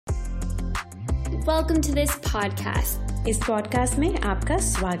Welcome to this podcast. इस podcast में आपका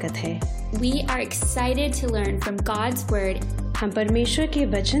स्वागत है। We are excited to learn from God's Word हम परमेश्वर के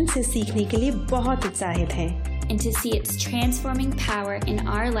वचन से सीखने के लिए बहुत उत्साहित हैं and to see its transforming power in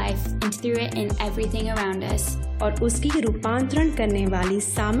our life and through it in everything around us. और उसकी रूपांतरण करने वाली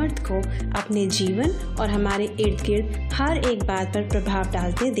सामर्थ्य को अपने जीवन और हमारे इर्द गिर्द हर एक बात पर प्रभाव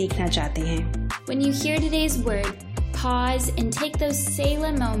डालते देखना चाहते हैं। When you hear today's word, pause and take those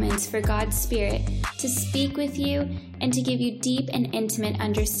Selah moments for God's Spirit to speak with you and to give you deep and intimate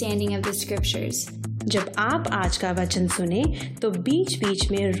understanding of the Scriptures. जब आप आज का वचन सुने तो बीच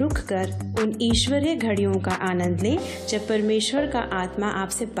बीच में रुक कर उन ईश्वरीय घड़ियों का आनंद लें जब परमेश्वर का आत्मा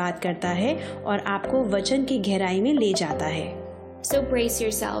आपसे बात करता है और आपको वचन की गहराई में ले जाता है। So brace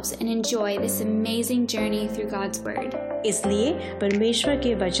yourselves and enjoy this amazing journey through God's Word. इसलिए परमेश्वर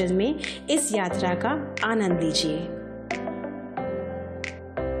के वचन में इस यात्रा का आनंद लीजिए।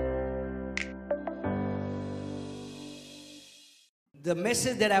 The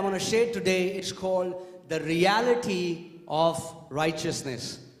message that I want to share today is called the reality of righteousness.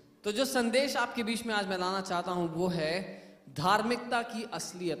 तो जो संदेश आपके बीच में आज मैं लाना चाहता हूँ वो है धार्मिकता की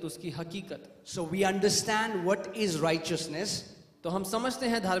असलियत, उसकी हकीकत। So we understand what is righteousness तो हम समझते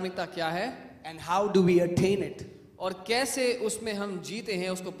हैं धार्मिकता क्या है and how do we attain it. और कैसे उसमें हम जीते हैं,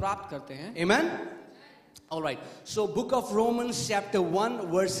 उसको प्राप्त करते हैं। Amen? All right. So book of Romans chapter 1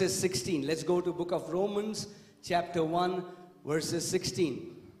 verses 16. Let's go to book of Romans chapter 1 verses 16.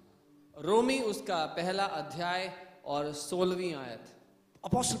 रोमी उसका पहला अध्याय और 16वीं आयत।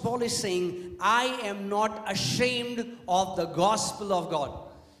 Apostle Paul is saying, I am not ashamed of the gospel of God.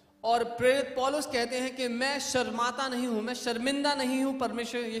 और प्रेरित पौलुस कहते हैं कि मैं शर्माता नहीं हूं, मैं शर्मिंदा नहीं हूं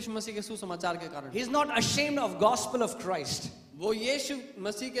परमेश्वर यीशु मसीह के सुसमाचार के कारण। He is not ashamed of gospel of Christ. वो यीशु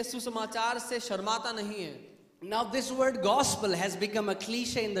मसीह के सुसमाचार से शर्माता नहीं है। Now this word gospel has become a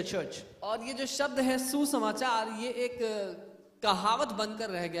cliche in the church. और ये जो शब्द है सुसमाचार, ये एक कहावत बनकर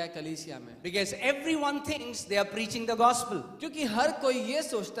रह गया है कलीसिया में। Because everyone thinks they are preaching the gospel. क्योंकि हर कोई ये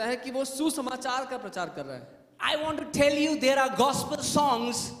सोचता है कि वो सुसमाचार का प्रचार कर रहा है। I want to tell you there are gospel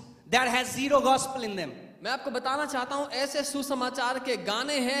songs that has zero gospel in them. मैं आपको बताना चाहता हूँ ऐसे सुसमाचार के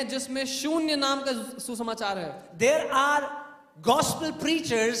गाने हैं जिसमें शून्य नाम का सुसमाचार है। There are gospel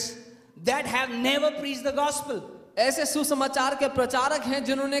preachers that have never preached the gospel. ऐसे सुसमाचार के प्रचारक हैं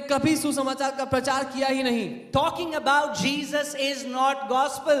जिन्होंने कभी सुसमाचार का प्रचार किया ही नहीं। Talking about Jesus is not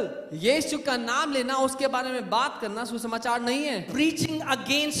gospel. यीशु का नाम लेना, उसके बारे में बात करना सुसमाचार नहीं है। Preaching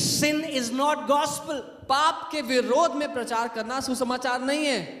against sin is not gospel. पाप के विरोध में प्रचार करना सुसमाचार नहीं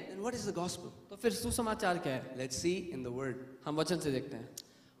है। Then what is the gospel? तो फिर सुसमाचार क्या है? Let's see in the word. हम वचन से देखते हैं।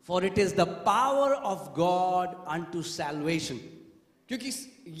 For it is the power of God unto salvation.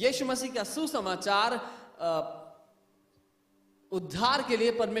 क्योंकि यीशु मसीह का सुसमाचार उद्धार के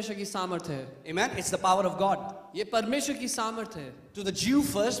लिए परमेश्वर की सामर्थ्य है। Amen. It's the power of God. ये परमेश्वर की सामर्थ्य है। To the Jew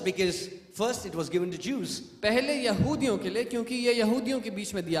first, because first it was given to Jews. पहले यहूदियों के लिए, क्योंकि ये यहूदियों के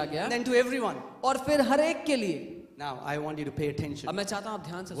बीच में दिया गया। And then to everyone. और फिर हर एक के लिए। Now I want you to pay attention. अब मैं चाहता हूँ आप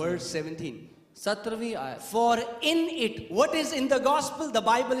ध्यान से सुनो। Verse 17. 17वीं आयत। For in it, what is in the gospel? The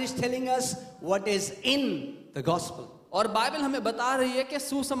Bible is telling us what is in the gospel. और बाइबल हमें बता रही है कि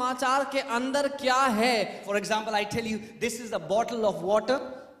सुसमाचार के अंदर क्या है। For example, I tell you, this is a bottle of water.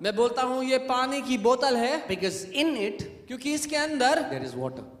 मैं बोलता हूँ ये पानी की बोतल है। Because in it, क्योंकि इसके अंदर there is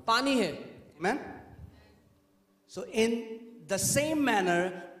water. पानी है। Amen. So in the same manner,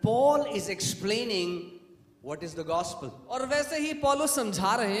 Paul is explaining what is the gospel. और वैसे ही पौलुस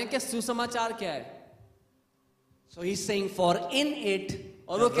समझा रहे हैं कि सुसमाचार क्या है। So he's saying, for in it,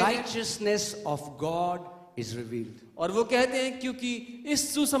 और the वो कहते हैं- righteousness of God is revealed. और वो कहते हैं क्योंकि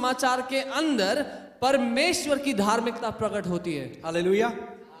इस सुसमाचार के अंदर परमेश्वर की धार्मिकता प्रकट होती है। Hallelujah.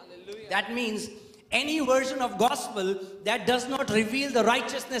 That means any version of gospel that does not reveal the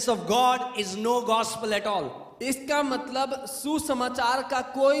righteousness of God is no gospel at all. इसका मतलब सुसमाचार का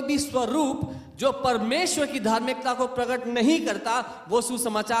कोई भी स्वरूप जो परमेश्वर की धार्मिकता को प्रकट नहीं करता वो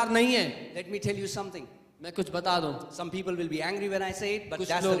सुसमाचार नहीं है। Let me tell you something. मैं कुछ बता दूं। Some people will be angry when I say it, but कुछ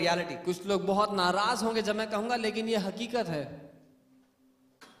that's the reality. कुछ लोग बहुत नाराज होंगे जब मैं कहूंगा, लेकिन ये हकीकत है।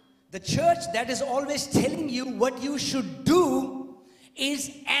 The church that is always telling you what you should do is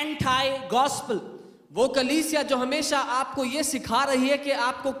anti-gospel. वो कलीसिया जो हमेशा आपको ये सिखा रही है कि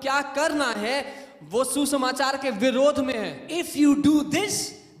आपको क्या करना है, वो सुसमाचार के विरोध में है। If you do this,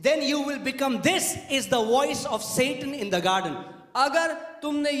 then you will become this is the voice of Satan in the garden. अगर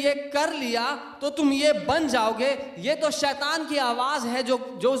तुमने ये कर लिया तो तुम ये बन जाओगे। ये तो शैतान की आवाज है जो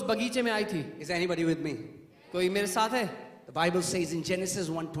उस बगीचे में आई थी। Is anybody with me? कोई मेरे साथ है? The Bible says in Genesis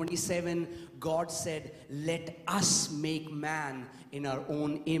 1:27, God said, let us make man in our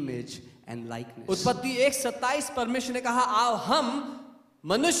own image and likeness. उत्पत्ति 1:27 परमेश्वर ने कहा आओ हम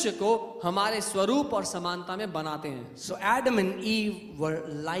मनुष्य को हमारे स्वरूप और समानता में बनाते हैं. So Adam and Eve were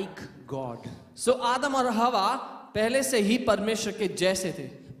like God. सो आदम और हवा पहले से ही परमेश्वर के जैसे थे.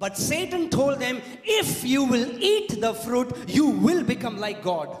 But Satan told them, if you will eat the fruit, you will become like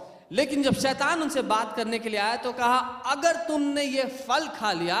God. लेकिन जब शैतान उनसे बात करने के लिए आया तो कहा अगर तुमने ये फल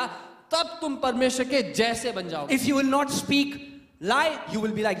खा लिया तब तुम परमेश्वर के जैसे बन जाओगे. If you will not speak lie, you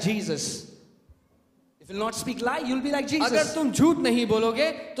will be like Jesus. If you will not speak lie, you will be like Jesus. अगर तुम झूठ नहीं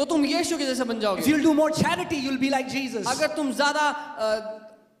बोलोगे तो तुम यीशु के जैसे बन If जाओगे. you will do more charity, you will be like Jesus. अगर तुम ज्यादा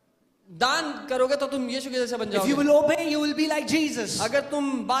दान करोगे तो तुम यीशु के जैसे बन If you जाओगे. will obey, you will be like Jesus. अगर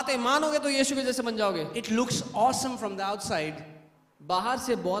तुम बातें मानोगे तो यीशु के जैसे बन जाओगे. It looks awesome from the outside, बाहर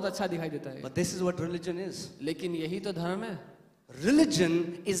से बहुत अच्छा दिखाई देता है, but this is what religion is. लेकिन यही तो धर्म है.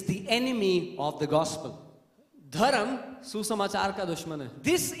 Religion is the enemy of the gospel. धर्म सुसमाचार का दुश्मन है.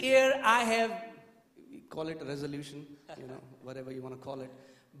 This year I have, call it a resolution, whatever you want to call it,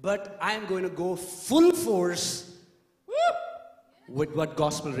 but I am going to go full force with what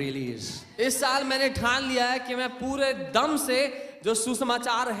gospel really is. इस साल मैंने ठान लिया है कि मैं पूरे दम से जो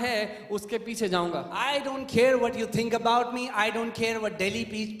सुसमाचार है उसके पीछे जाऊंगा. I don't care what you think about me. I don't care what Delhi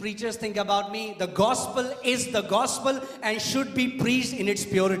preachers think about me. The gospel is the gospel and should be preached in its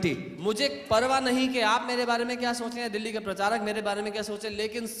purity. मुझे परवाह नहीं कि आप मेरे बारे में क्या सोचें या दिल्ली के प्रचारक मेरे बारे में क्या सोचें,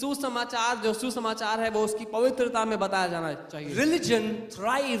 लेकिन सुसमाचार जो सुसमाचार है वो उसकी पवित्रता में बताया जाना चाहिए. Religion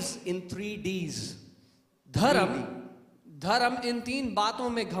thrives in 3 Ds. धर्म इन 3 बातों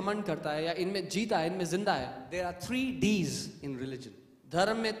में घमंड करता है या इनमें जीता है, इनमें जिंदा है. There are 3 Ds in religion.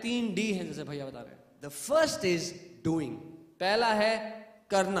 धर्म में 3 D है जैसे भैया बता रहे हैं. The first is doing. पहला है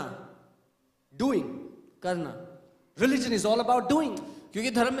करना. Doing. करना. Religion is all about doing.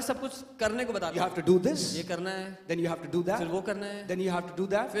 क्योंकि धर्म में सब कुछ करने को बताता You है. have to do this, ये करना है, then you have to do फिर that, वो करना है, then you have to do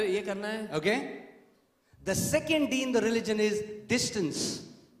that. फिर ये करना है. Okay? The second D in the religion is distance.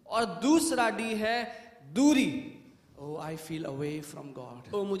 और दूसरा D है दूरी. Oh, I feel away from God.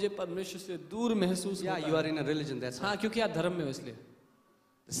 तो मुझे परमेश्वर से दूर महसूस Yeah, होता you है. are in a religion, that's हाँ, why. क्योंकि आप धर्म में हो इसलिए.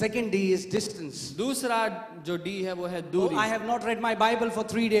 The second D is distance. दूसरा जो D है वो है Oh, दूरी. I have not read my Bible for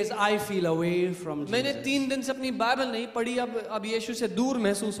 3 days. I feel away from मैंने Jesus. 3 दिन से अपनी बाइबल नहीं पढ़ी, अब यीशु से दूर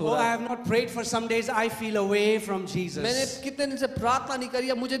महसूस हो Oh, रहा I है. have not prayed for some days. I feel away from मैंने Jesus. कितने दिन से प्रार्थना नहीं करी,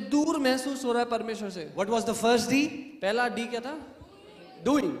 अब मुझे दूर महसूस हो रहा है परमेश्वर से. What was the first D? पहला D क्या था?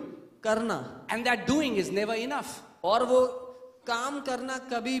 Doing. करना. And that doing is never enough. और वो काम करना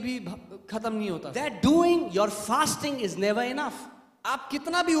कभी भी खत्म नहीं होता. That doing, your fasting is never enough. आप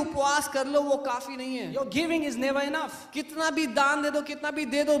कितना भी उपवास कर लो वो काफी नहीं है. Your giving is never enough. कितना भी दान दे दो, कितना भी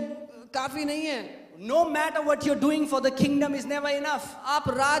दे दो, काफी नहीं है. No matter what you're doing for the kingdom is never enough. आप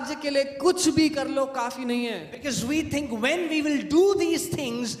राज्य के लिए कुछ भी कर लो काफी नहीं है. Because we think when we will do these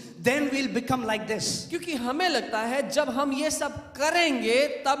things, then we'll become like this. क्योंकि हमें लगता है जब हम ये सब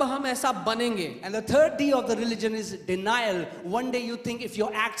करेंगे तब हम ऐसा बनेंगे. And the third D of the religion is denial. One day you think if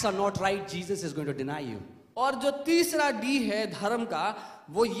your acts are not right, Jesus is going to deny you. और जो तीसरा डी है धर्म का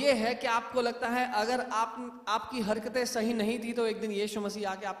वो ये है कि आपको लगता है अगर आपकी हरकतें सही नहीं थी तो एक दिन यीशु मसीह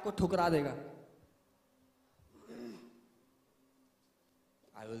आके आपको ठुकरा देगा.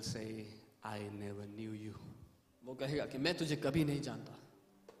 I will say, I never knew you. वो कहेगा कि मैं तुझे कभी नहीं जानता.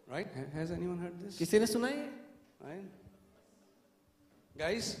 Right? Has anyone heard this? किसी ने सुना है? Right?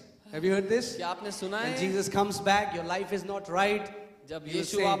 Guys, have you heard this? क्या आपने सुना When है? Jesus comes back, your life is not right. जब You will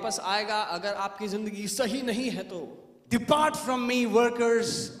यीशु say, वापस आएगा अगर आपकी जिंदगी सही नहीं है तो depart from me,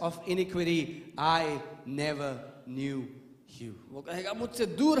 workers of iniquity. I never knew you. वो कहेगा मुझसे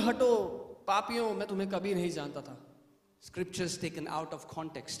दूर हटो पापियों, मैं तुम्हें कभी नहीं जानता था. Scriptures taken out of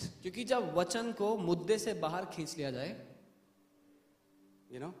context. क्योंकि जब वचन को मुद्दे से बाहर खींच लिया जाए,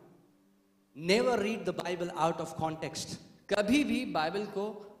 Never read the Bible out of context. कभी भी बाइबल को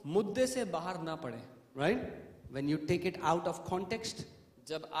मुद्दे से बाहर ना पढ़े. Right? When you take it out of context,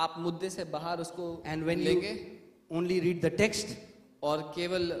 जब आप मुद्दे से बाहर उसको and when लेंगे you only read the text, और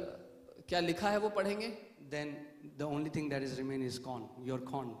केवल क्या लिखा है वो पढ़ेंगे, then the only thing that is remain is con. Your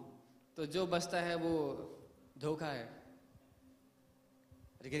con. तो जो बचता है वो धोखा है.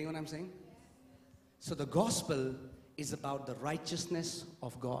 Are you getting what I'm saying? So the gospel is about the righteousness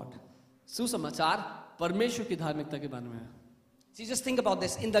of God. सुसमाचार परमेश्वर की धार्मिकता के बारे में है. See, just think about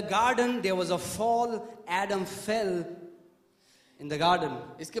this. In the garden, there was a fall. Adam fell in the garden.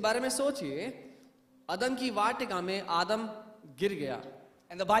 इसके बारे में सोचिए. आदम की वाटिका में आदम गिर गया.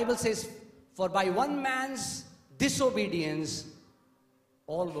 And the Bible says, for by one man's disobedience,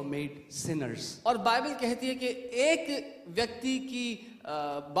 all were made sinners. और बाइबल कहती है कि एक व्यक्ति की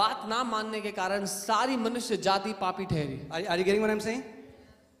बात ना मानने के कारण सारी मनुष्य जाति पापी ठहरी। Are you getting what I'm saying?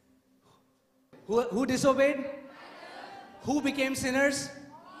 Who disobeyed? Who became sinners?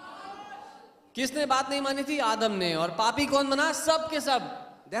 किसने बात नहीं मानी थी? आदम ने। और पापी कौन बना? सब के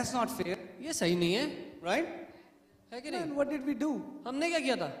सब। That's not fair, ये सही नहीं है, right? है कि And नहीं? what did we do? हमने क्या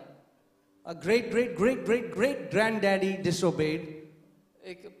किया था? A great granddaddy disobeyed.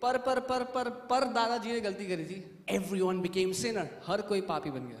 एक पर दादाजी ने गलती करी थी। Everyone became sinner. हर कोई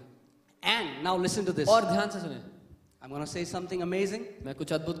पापी बन गया। And now listen to this. और ध्यान से सुने, I'm going to say something amazing. मैं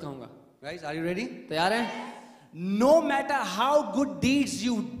कुछ अद्भुत कहूंगा। Guys, are you ready? तैयार हैं? No matter how good deeds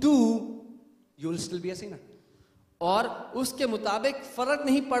you do, you will still be a sinner. और उसके मुताबिक फर्क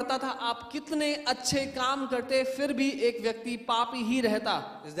नहीं पड़ता था आप कितने अच्छे काम करते, फिर भी एक व्यक्ति पापी ही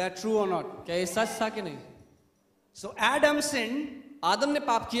रहता। Is that true or not? क्या ये सच था कि नहीं? So Adam sinned, आदम ने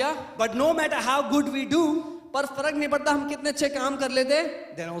पाप किया, but no matter how good we do, पर फर्क नहीं पड़ता हम कितने अच्छे काम कर लेते,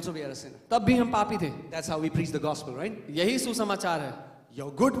 then also we are a sinner. तब भी हम पापी थे। That's how we preach the gospel, right? यही सुसमाचार है। Your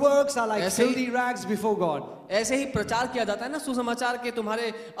good works are like ऐसे ही- filthy rags before God. ऐसे ही प्रचार किया जाता है ना सुसमाचार के,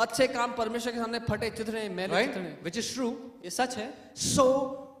 तुम्हारे अच्छे काम परमेश्वर के सामने फटे चिथड़े मैले Right? चिथड़े। Which is true. ये सच है। So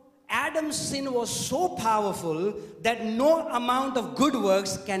Adam's sin was so powerful that no amount of good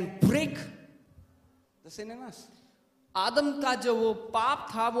works can break the sin in us. आदम का जो वो पाप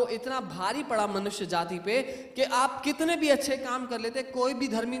था वो इतना भारी पड़ा मनुष्य जाति पे कि आप कितने भी अच्छे काम कर लेते, कोई भी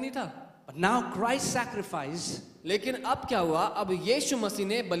धर्मी नहीं था। But now Christ's sacrifice लेकिन अब क्या हुआ? अब यीशु मसीह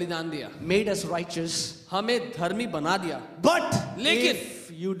ने बलिदान दिया, made us righteous. हमें धर्मी बना दिया। But लेकिन-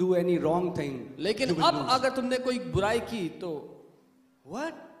 if you do any wrong thing, लेकिन you will अब lose. अगर तुमने कोई बुराई की तो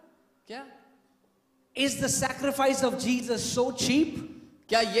What? क्या? Is the sacrifice of Jesus so cheap?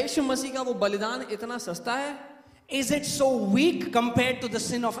 क्या यीशु मसीह का वो बलिदान इतना सस्ता है? Is it so weak compared to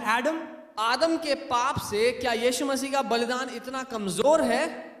the sin of Adam? आदम के पाप से क्या यीशु मसीह का बलिदान इतना कमजोर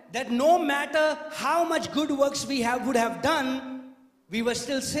है That no matter how much good works we would have done, we were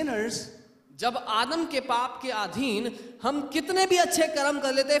still sinners. जब आदम के पाप के अधीन हम कितने भी अच्छे कर्म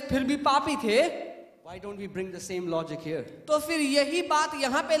कर लेते फिर भी पापी थे, Why don't we bring the same logic here? तो फिर यही बात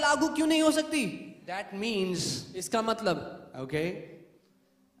यहाँ पे लागू क्यों नहीं हो सकती? That means, इसका मतलब okay,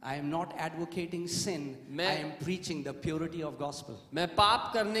 I am not advocating sin. I am preaching the purity of gospel. मैं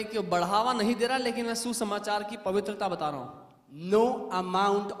पाप करने को बढ़ावा नहीं दे रहा, लेकिन मैं सुसमाचार की पवित्रता बता रहा हूँ। No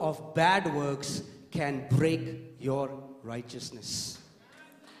amount of bad works can break your righteousness.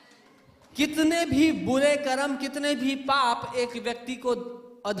 कितने भी बुरे कर्म, कितने भी पाप एक व्यक्ति को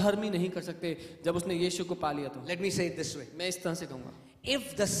अधर्मी नहीं कर सकते जब उसने यीशु को पा लिया तो। Let me say it this way. मैं इस तरह से कहूंगा, If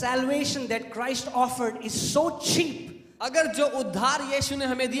the salvation that Christ offered is so cheap अगर जो उद्धार यीशु ने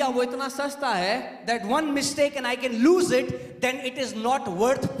हमें दिया वो इतना सस्ता है that one mistake and I can lose it, then it is not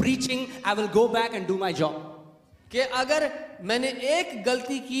worth preaching. I will go back and do my job. कि अगर मैंने एक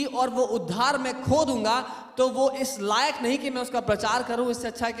गलती की और वो उद्धार मैं खो दूंगा तो वो इस लायक नहीं कि मैं उसका प्रचार करूं, इससे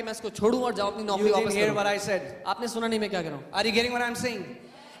अच्छा है कि मैं इसको छोड़ूं और जाऊं अपनी You नौकरी didn't वापस hear what करूं। I said. आपने सुना नहीं मैं क्या कह रहा हूं? Are you getting what I'm saying?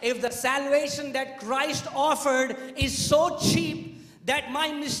 If the salvation that Christ offered is so cheap that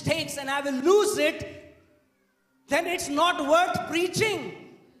my mistakes and I will lose it, then it's not worth preaching.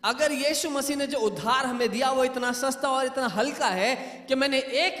 अगर यीशु मसीह ने जो उद्धार हमें दिया वो इतना सस्ता और इतना हल्का है कि मैंने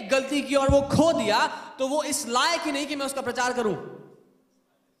एक गलती की और वो खो दिया, तो वो इस लायक ही नहीं कि मैं उसका प्रचार करूं। Are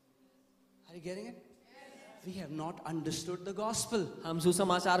you getting it? We have not understood the gospel. हम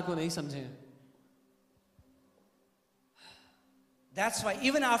सुसमाचार को नहीं समझे हैं। That's why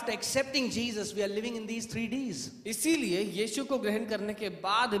even after accepting Jesus, we are living in these 3 Ds. इसीलिए यीशु को ग्रहण करने के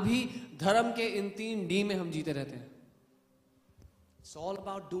बाद भी धर्म के इन 3 डी में हम जीते रहते हैं। It's all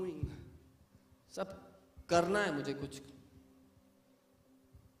about doing. सब करना है मुझे कुछ।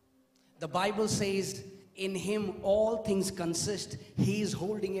 The Bible says, in him all things consist. He is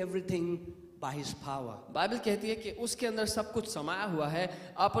holding everything by his power. Bible कहती है कि उसके अंदर सब कुछ समाया हुआ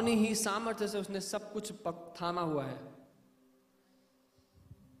है, अपनी ही सामर्थ्य से उसने सब कुछ थामा हुआ है।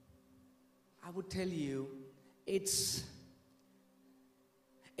 I would tell you,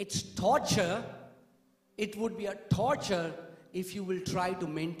 it's torture. It would be a torture if you will try to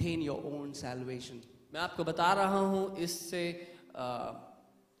maintain your own salvation. मैं आपको बता रहा हूं इससे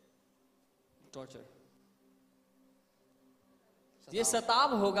टॉर्चर, ये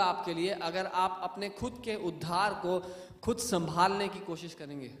सताव होगा आपके लिए अगर आप अपने खुद के उद्धार को खुद संभालने की कोशिश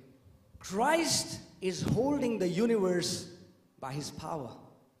करेंगे। Christ is holding the universe by his power.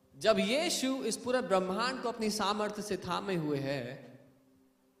 जब यीशु इस पूरे ब्रह्मांड को अपनी सामर्थ्य से थामे हुए है,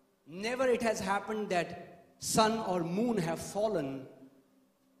 Never it has happened that sun or moon have fallen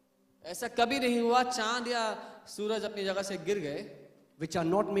ऐसा कभी नहीं हुआ चांद या सूरज अपनी जगह से गिर गए, which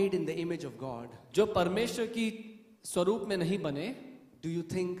are not made in the image of God. जो परमेश्वर की स्वरूप में नहीं बने, Do you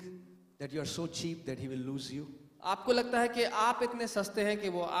think that you are so cheap that he will lose you? आपको लगता है कि आप इतने सस्ते हैं कि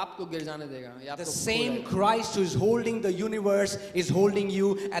वो आपको गिर जाने देगा या The आपको same खो जाएगा? Christ who is holding the universe is holding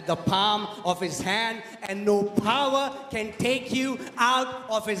you at the palm of his hand, and no power can take you out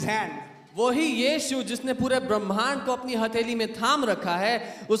of his hand. वही यीशु जिसने पूरे ब्रह्मांड को अपनी हथेली में थाम रखा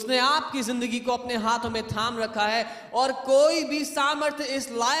है, उसने आपकी जिंदगी को अपने हाथों में थाम रखा है, और कोई भी सामर्थ्य इस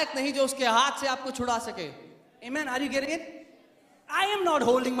लायक नहीं जो उसके हाथ से आपको छुड़ा सके। Amen. Are you getting it? I am not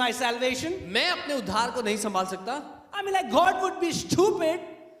holding my salvation. मैं अपने उद्धार को नहीं संभाल सकता। I mean, like, God would be stupid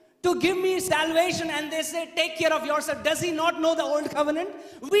to give me salvation and they say, take care of yourself. Does he not know the old covenant?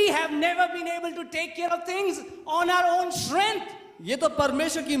 We have never been able to take care of things on our own strength. ये तो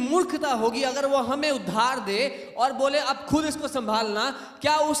परमेश्वर की मूर्खता होगी अगर वो हमें उद्धार दे और बोले अब खुद इसको संभालना।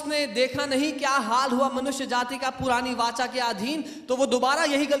 क्या उसने देखा नहीं क्या हाल हुआ मनुष्य जाति का पुरानी वाचा के अधीन? तो वो दोबारा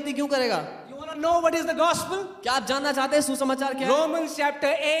यही गलती क्यों करेगा? You want to know what is the gospel? क्या आप जानना चाहते हैं सुसमाचार क्या है? Romans chapter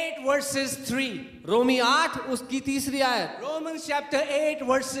 8 verses 3. रोमी 8 उसकी तीसरी आयत। Romans chapter 8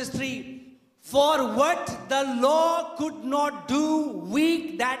 verses 3. For what the law could not do,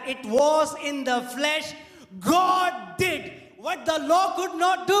 weak that it was in the flesh, God did. What the law could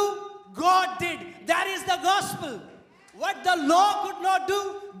not do, God did. That is the gospel. What the law could not do,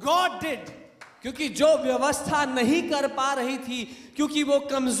 God did. क्योंकि जो व्यवस्था नहीं कर पा रही थी, क्योंकि वो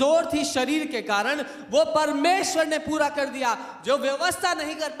कमजोर थी शरीर के कारण, वो परमेश्वर ने पूरा कर दिया। जो व्यवस्था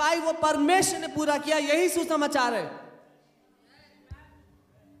नहीं कर पाई वो परमेश्वर ने पूरा किया। यही सुसमाचार है।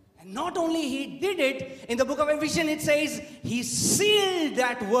 And not only he did it, in the book of Ephesians it says he sealed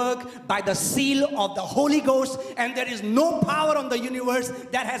that work by the seal of the Holy Ghost, and there is no power on the universe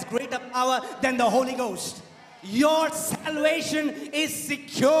that has greater power than the Holy Ghost. Your salvation is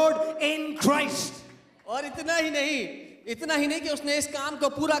secured in Christ. और इतना ही नहीं कि उसने इस काम को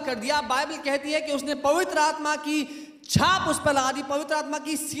पूरा कर दिया। बाइबल कहती है कि उसने पवित्र आत्मा की छाप उस पर लगा दी, पवित्र आत्मा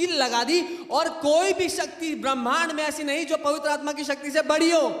की सील लगा दी, और कोई भी शक्ति ब्रह्मांड में ऐसी नहीं जो पवित्र आत्मा की शक्ति से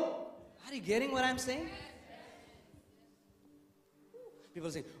बड़ी हो। Are you getting what I'm saying?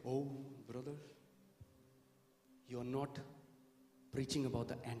 People say, oh brother, you are not preaching about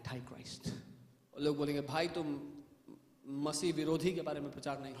the Antichrist. लोग बोलेंगे भाई तुम मसीह विरोधी के बारे में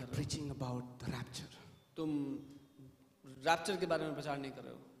प्रचार नहीं कर रहे हो, Preaching about the rapture. तुम रैप्चर के बारे में प्रचार नहीं कर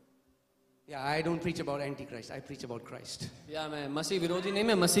रहे हो। Yeah, I don't preach about Antichrist. I preach about Christ. या मैं मसीह विरोधी नहीं,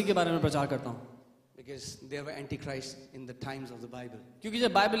 मैं मसीह के बारे में प्रचार करता हूँ। Because there were Antichrists in the times of the Bible. क्योंकि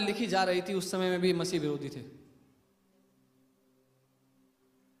जब बाइबल लिखी जा रही थी उस समय में भी मसीह विरोधी थे।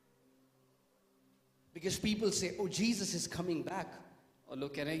 Because people say, oh, Jesus is coming back. और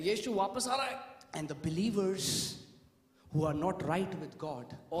लोग कह रहे हैं यीशु वापस आ रहा है। And the believers who are not right with God,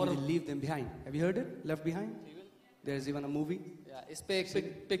 He will leave them behind. Have you heard it? Left behind? There's even a movie. इस पे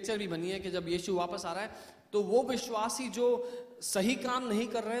एक पिक्चर भी बनी है कि जब यीशु वापस आ रहा है तो वो विश्वासी जो सही काम नहीं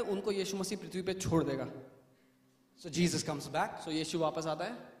कर रहे उनको यीशु मसीह पृथ्वी पे छोड़ देगा। So Jesus comes back. सो यीशु वापस आता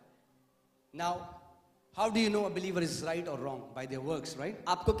है। Now, how do you know a believer is right or wrong? By their works, right?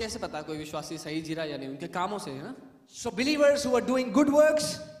 आपको कैसे पता कोई विश्वासी सही जी रहा है या नहीं? उनके कामों से है ना। So believers who are doing good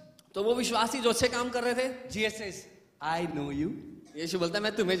works, तो वो विश्वासी जो अच्छे काम कर रहे थे, Jesus says, I know you. यीशु बोलता है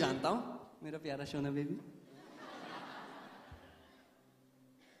मैं तुम्हें जानता हूँ। मेरा प्यारा सोना बेबी.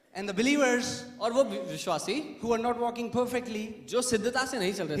 And the believers और वो विश्वासी who are not walking perfectly, जो सिद्धता से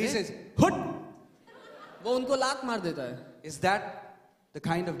नहीं चल रहे He थे, says, Hut! वो उनको लात मार देता है। Is that the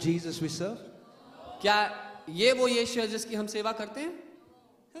kind of Jesus we serve? क्या ये वो यीशु है जिसकी हम सेवा करते हैं?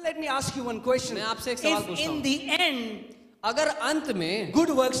 Let me ask you one question. मैं आपसे एक सवाल If पूछता in हूँ। the end, अगर अंत में good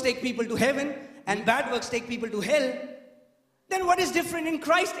works take people to heaven and bad works take people to hell, then what is different in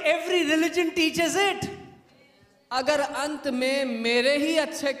Christ? Every religion teaches it. अगर अंत में मेरे ही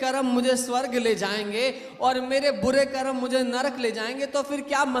अच्छे कर्म मुझे स्वर्ग ले जाएंगे और मेरे बुरे कर्म मुझे नरक ले जाएंगे, तो फिर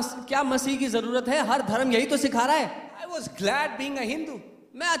क्या मसीह की जरूरत है? हर धर्म यही तो सिखा रहा है। I was glad being a Hindu.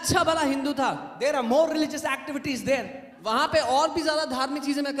 मैं अच्छा भला हिंदू था। There are more religious activities there. वहां पे और भी ज्यादा धार्मिक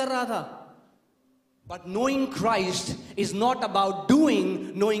चीजें मैं कर रहा था। But knowing Christ is not about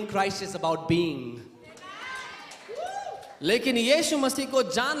doing, knowing Christ is about being. लेकिन यीशु मसीह को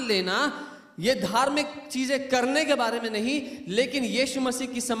जान लेना ये धार्मिक चीजें करने के बारे में नहीं, लेकिन यीशु मसीह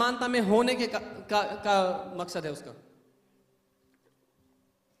की समानता में होने के का मकसद है उसका।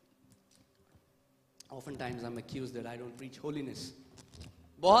 Oftentimes I'm accused that I don't preach holiness.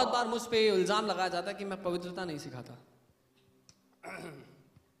 बहुत बार मुझ पे इल्जाम लगाया जाता है कि मैं पवित्रता नहीं सिखाता।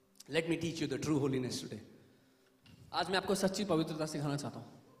 Let me teach you the true holiness today. आज मैं आपको सच्ची पवित्रता सिखाना चाहता हूँ।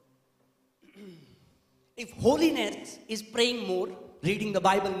 If holiness is praying more, reading the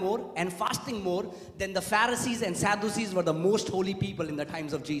Bible more, and fasting more, then the Pharisees and Sadducees were the most holy people in the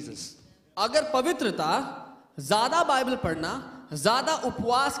times of Jesus. अगर पवित्रता, ज्यादा बाइबल पढ़ना, ज्यादा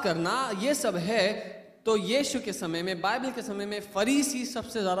उपवास करना, ये सब है, तो यीशु के समय में, बाइबल के समय में फरीसी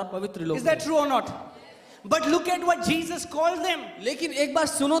सबसे ज्यादा पवित्र लोग Is that true or not? But look at what Jesus called them. लेकिन एक बार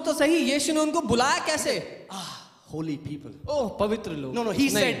सुनो तो सही, यीशु ने उनको बुलाया कैसे? Holy people. ओह पवित्र लोग। No, he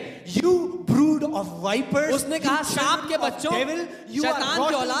said, you brood of vipers. उसने कहा सांप के बच्चों, devil, you are शैतान की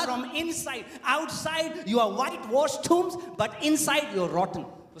rotten औलाद। from inside. Outside you are whitewashed tombs, but inside you're rotten.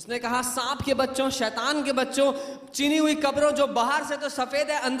 उसने कहा सांप के बच्चों, शैतान के बच्चों, चीनी हुई कब्रों, जो बाहर से तो सफेद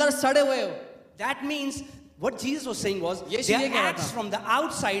है, अंदर सड़े हुए हो। That means what Jesus was saying was Yeshu their ये कह रहा acts था from the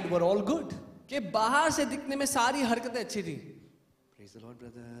outside were all good. कि बाहर से दिखने में सारी हरकतें अच्छी थी, Praise the Lord,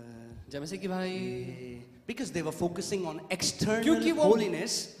 brother. जैसे कि भाई, Because they were focusing on external क्योंकि वो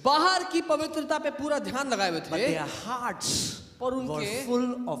holiness, बाहर की पवित्रता पे पूरा ध्यान लगाए हुए but थे, their hearts और were उनके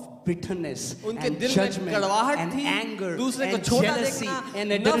full of bitterness उनके and दिल में judgment कड़वाहट and थी, anger दूसरे को and छोटा jealousy देखना,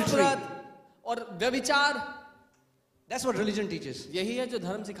 and adultery. नफरत और व्यभिचार। That's what religion teaches. यही है जो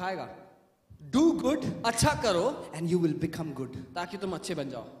धर्म सिखाएगा। Do good अच्छा करो and you will become good. ताकि तुम अच्छे बन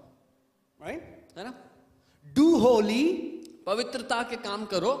जाओ, Right? है ना? Do holy पवित्रता के काम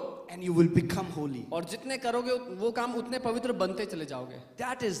करो, and you will become holy. और जितने करोगे वो काम उतने पवित्र बनते चले जाओगे।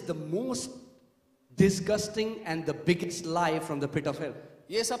 That is the most disgusting and the biggest lie from the pit of hell.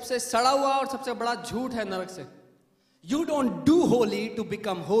 ये सबसे सड़ा हुआ और सबसे बड़ा झूठ है नरक से। You don't do holy to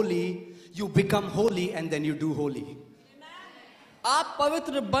become holy, you become holy and then you do holy. आप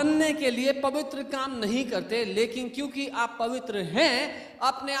पवित्र बनने के लिए पवित्र काम नहीं करते, लेकिन क्योंकि आप पवित्र हैं,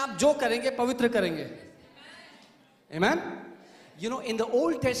 अपने आप जो करेंगे पवित्र करेंगे। Amen? You know, in the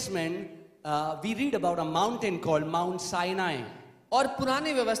Old Testament, we read about a mountain called Mount Sinai. और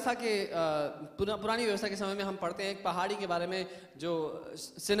पुरानी व्यवस्था के समय में हम पढ़ते हैं एक पहाड़ी के बारे में जो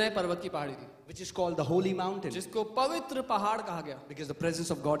सिनै पर्वत की पहाड़ी थी, Which is called the Holy Mountain. जिसको पवित्र पहाड़ कहा गया, Because the presence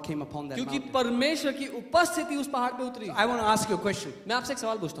of God came upon that क्योंकि mountain. परमेश्वर की उपस्थिति उस पहाड़ पे उतरी। I want to ask you a question. मैं आपसे एक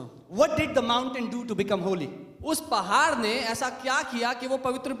सवाल पूछता हूँ, What did the mountain do to become holy? उस पहाड़ ने ऐसा क्या किया कि वो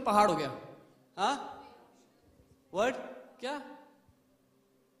पवित्र पहाड़ हो गया? Huh? What? क्या?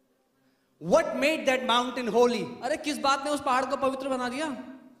 What made that mountain holy? अरे किस बात ने उस पहाड़ को पवित्र बना दिया?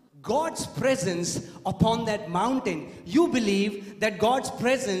 God's presence upon that mountain. You believe that God's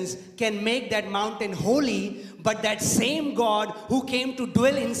presence can make that mountain holy, but that same God who came to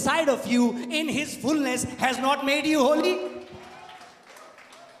dwell inside of you in His fullness has not made you holy?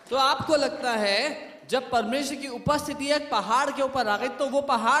 तो आपको लगता है जब परमेश्वर की उपस्थिति एक पहाड़ के ऊपर आ गई तो वो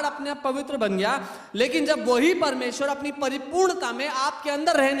पहाड़ अपने आप पवित्र बन गया, लेकिन जब वही परमेश्वर अपनी परिपूर्णता में आपके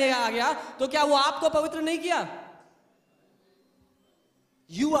अंदर रहने आ गया तो क्या वो आपको पवित्र नहीं किया?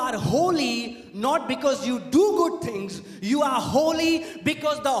 You are holy not because you do good things. You are holy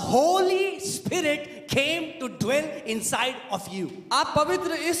because the Holy Spirit came to dwell inside of you. आप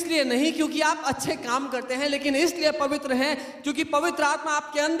पवित्र इसलिए नहीं क्योंकि आप अच्छे काम करते हैं, लेकिन इसलिए पवित्र हैं क्योंकि पवित्र आत्मा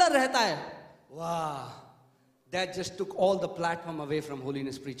आपके अंदर रहता है। Wow. That just took all the platform away from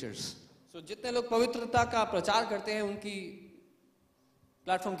holiness preachers. So जितने लोग पवित्रता का प्रचार करते हैं उनकी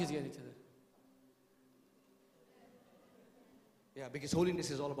प्लेटफॉर्म खींच गया नीचे से। Yeah, because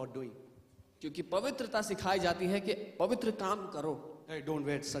holiness is all about doing. क्योंकि पवित्रता सिखाई जाती है कि पवित्र काम करो। Hey, don't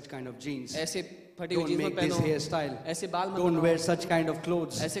wear such kind of jeans. ऐसे फटी हुई Don't जीन्स make मत this पहनो, hairstyle. ऐसे बाल मत Don't बनाओ, wear such kind of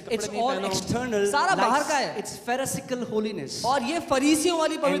clothes. ऐसे कपड़े It's नहीं all पहनो। external. सारा बाहर का है। It's pharisaical holiness. और ये फरीसियों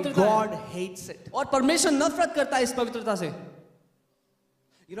वाली And पवित्रता God है, hates it. और परमेश्वर नफरत करता है इस पवित्रता से।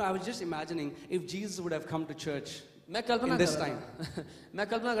 You know, I was just imagining if Jesus would have come to church मैं कल्पना in this करता time. मैं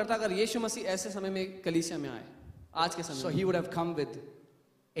कल्पना करता अगर यीशु मसीह ऐसे समय में कलीसिया में आए, आज के समय So में, he would have come with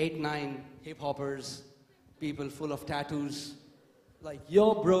 8-9 hip hoppers, people full of tattoos, like,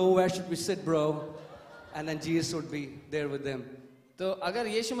 yo, bro, where should we sit, bro? And then Jesus would be there with them. तो अगर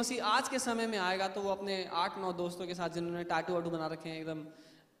यीशु मसीह आज के समय में आएगा तो वो अपने 8-9 दोस्तों के साथ जिन्होंने टाटू वाटू बना रखे हैं एकदम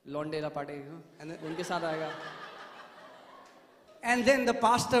लौंडे लपाटे, उनके साथ आएगा। And then the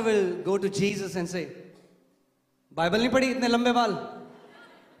pastor will go to Jesus and say, Bible नहीं पढ़ी इतने लंबे बाल?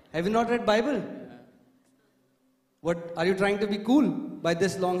 Have you not read Bible? What, are you trying to be cool by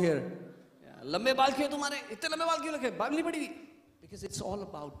this long hair? लंबे बाल क्यों तुम्हारे, इतने लंबे बाल क्यों रखे? बाइबल नहीं पढ़ी? Because it's all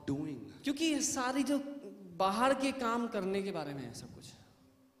about doing. क्योंकि ये सारी जो बाहर के काम करने के बारे में है सब कुछ।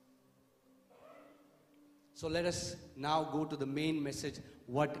 So let us now go to the main message.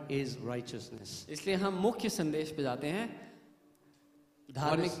 What is righteousness? इसलिए हम मुख्य संदेश पे जाते हैं।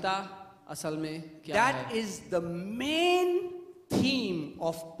 धार्मिकता असल में क्या That है? is the main theme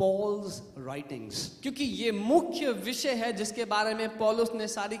of Paul's writings. क्योंकि ये मुख्य विषय है जिसके बारे में पौलुस ने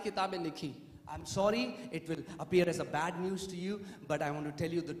सारी किताबें लिखी। I'm sorry, it will appear as a bad news to you, but I want to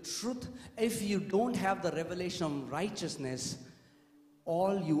tell you the truth. If you don't have the revelation of righteousness,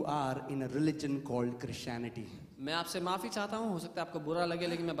 all you are in a religion called Christianity. मैं आपसे माफी चाहता हूँ, हो सकता है आपको बुरा लगे,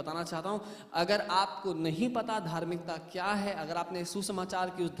 लेकिन मैं बताना चाहता हूँ, अगर आपको नहीं पता धार्मिकता क्या है, अगर आपने सुसमाचार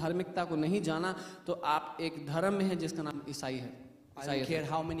की उस धार्मिकता को नहीं जाना, तो आप एक धर्म में हैं जिसका नाम ईसाई है। I don't care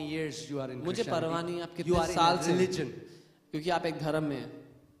how many years you are in मुझे परवाह नहीं आप You are कितने in साल a से, religion. क्योंकि आप एक धर्म में हैं,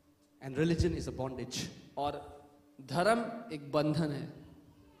 And religion is a bondage. और धर्म एक बंधन है।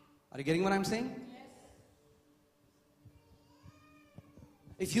 Are you getting what I'm saying?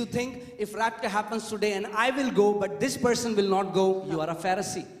 If you think if rapture happens today and I will go but this person will not go, you are a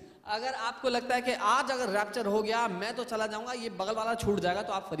Pharisee. अगर आपको लगता है कि आज अगर रैप्चर हो गया, मैं तो चला जाऊंगा, ये बगल वाला छूट जाएगा,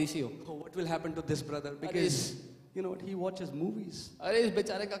 तो आप फरीसी हो। Oh, what will happen to this brother? Because you know what, he watches movies. अरे इस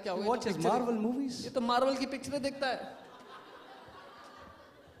बेचारे का क्या He होगा? watches Marvel movies. ये तो मार्वल की पिक्चरें देखता है।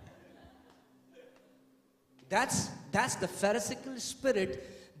 That's the Pharisaical spirit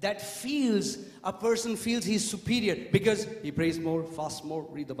that feels a person feels he's superior because he prays more, fasts more,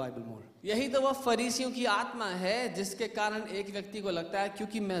 read the Bible more. यही तो वह फरीसियों की आत्मा है, जिसके कारण एक व्यक्ति को लगता है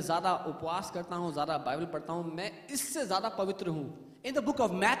क्योंकि मैं ज्यादा उपवास करता हूँ, ज्यादा बाइबल पढ़ता हूँ, मैं इससे ज्यादा पवित्र हूँ। In the book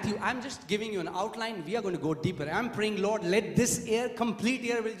of Matthew, I'm just giving you an outline. We are going to go deeper. I'm praying, Lord, let this year, complete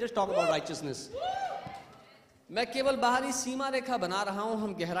year, we'll just talk about righteousness. मैं केवल बाहरी सीमा रेखा बना रहा हूँ,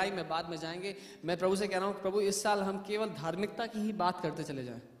 हम गहराई में बाद में जाएंगे। मैं प्रभु से कह रहा हूँ, प्रभु इस साल हम केवल धार्मिकता की ही बात करते चले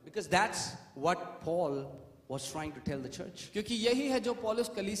जाएं। Because that's what Paul was trying to tell the church. क्योंकि यही है जो पौलुस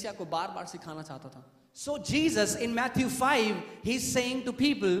कलीसिया को बार-बार सिखाना चाहता था। So Jesus in Matthew 5, he's saying to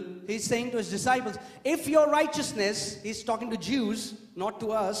people, he's saying to his disciples, if your righteousness, he's talking to Jews, not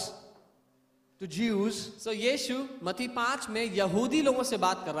to us, to Jews. So यीशु मत्ती 5 में यहूदी लोगों से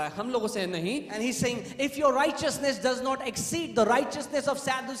बात कर रहा है, हम लोगों से नहीं। And he's saying, if your righteousness does not exceed the righteousness of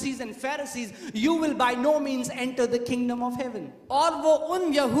Sadducees and Pharisees, you will by no means enter the kingdom of heaven. और वो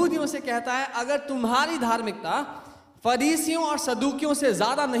उन यहूदियों से कहता है, अगर तुम्हारी धार्मिकता फरीसियों और सदूकियों से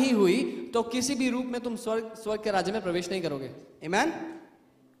ज्यादा नहीं हुई, तो किसी भी रूप में तुम स्वर्ग के राज्य में प्रवेश नहीं करोगे। Amen?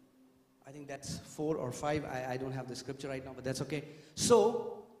 I think that's 4 or 5. I don't have the scripture right now, but that's okay.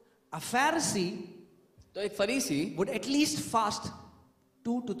 So, a Pharisee तो एक फरीसी would at least fast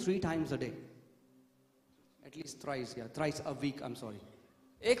 2 to 3 times a day. At least thrice a week, I'm sorry.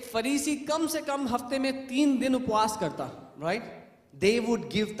 एक फरीसी कम से कम हफ्ते में 3 दिन उपवास करता, right? They would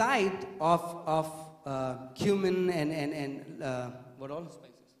give tithe of cumin and what all? Spices.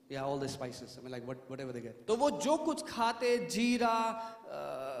 Yeah, all the spices. I mean, like whatever they get. तो वो जो कुछ खाते, जीरा,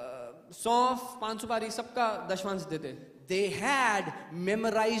 सौंफ, 5 सुपारी, सबका दशमांश देते। They had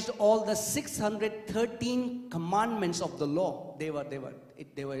memorized all the 613 commandments of the law.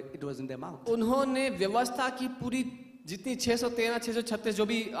 It was in their mouth. उन्होंने व्यवस्था की पूरी जितनी 613, 636 जो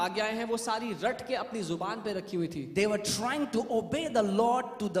भी आज्ञाएं हैं, वो सारी रट के अपनी जुबान पे रखी हुई थी। They were trying to obey the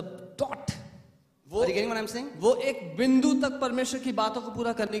Lord to the dot. Are you getting what I'm saying? वो एक बिंदु तक परमेश्वर की बातों को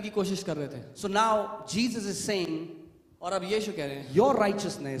पूरा करने की कोशिश कर रहे थे। So now Jesus is saying, और अब यीशु कह रहे हैं, your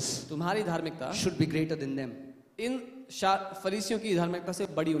righteousness तुम्हारी धार्मिकता should be greater than them. इन फरीसियों की धार्मिकता से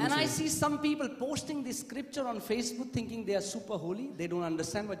बड़ी होनी And I चाहिए। see some people posting this scripture on Facebook thinking they are super holy. They don't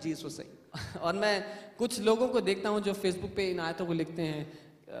understand what Jesus was saying. और मैं कुछ लोगों को देखता हूँ जो फेसबुक पे इन आयतों को लिखते हैं,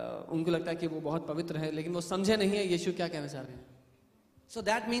 उनको लगता है कि वो बहुत पवित्र है, लेकिन वो समझे नहीं है यीशु क्या कहना चाह रहे हैं। So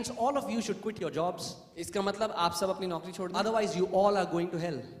that means all of you should quit your jobs. इसका मतलब आप सब अपनी नौकरी छोड़ दें, Otherwise you all are going to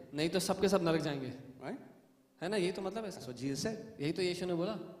hell. नहीं तो सबके सब नरक जाएंगे, Right? है ना? यही तो मतलब है, That's what Jesus said. यही तो यीशु ने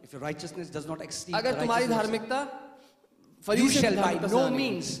बोला। If your righteousness does not exceed अगर the तुम्हारी righteousness, धार्मिकता you फरीसियों shall की by धार्मिकता से no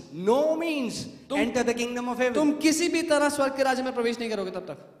नहीं, means enter the kingdom of heaven. तुम किसी भी तरह स्वर्ग के राज्य में प्रवेश नहीं करोगे तब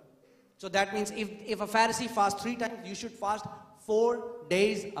तक। So that means if a Pharisee fasts 3 times, you should fast 4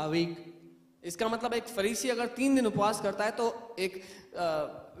 days a week. इसका मतलब एक फरीसी अगर 3 दिन उपवास करता है, तो एक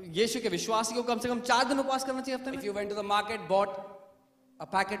यीशु के विश्वासी को कम से कम 4 दिन उपवास करना चाहिए हफ्ते में। If you went to the market, bought a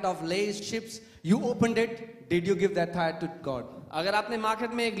packet of Lay's chips, you opened it, did you give that tithe to God? अगर आपने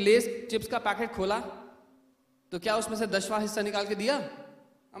मार्केट में एक लेस चिप्स का पैकेट खोला, तो क्या उसमें से 10वां हिस्सा निकाल के दिया?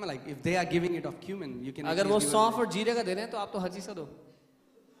 I mean, like if they are giving it of cumin, you can. अगर वो सौंफ और जीरे का दे रहे हैं, तो आप तो हर चीज का दो।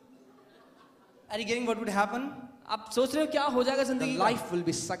 Are you getting what would happen? आप सोच रहे हो क्या हो जाएगा The जिंदगी? life will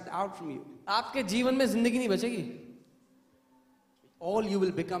be sucked out from you. आपके जीवन में जिंदगी नहीं बचेगी। All you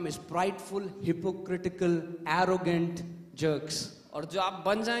will become is prideful, hypocritical, arrogant jerks. और जो आप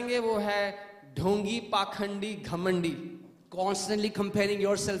बन जाएंगे वो है ढोंगी, पाखंडी, घमंडी। Constantly comparing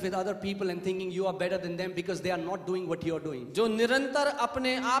yourself with other people and thinking you are better than them because they are not doing what you are doing. जो निरंतर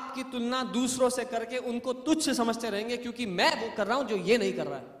अपने आप की तुलना दूसरों से करके उनको तुच्छ समझते रहेंगे, क्योंकि मैं वो कर रहा हूं जो ये नहीं कर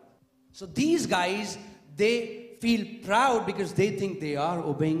रहा है। So these guys, they feel proud because they think they are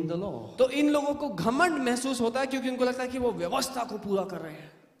obeying the law. तो इन लोगों को घमंड महसूस होता है, क्योंकि उनको लगता है कि वो व्यवस्था को पूरा कर रहे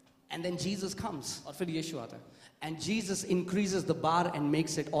हैं। And then Jesus comes. और फिर यीशु आता है. And Jesus increases the bar and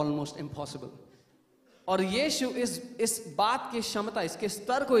makes it almost impossible. और यीशु इस बात की क्षमता, इसके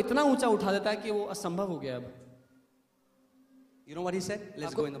स्तर को इतना ऊंचा उठा देता है कि वो असंभव हो गया अब. You know what he said?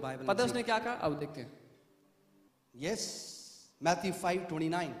 Let's go in the Bible. पता है उसने क्या कहा? अब देखते हैं. Yes. Matthew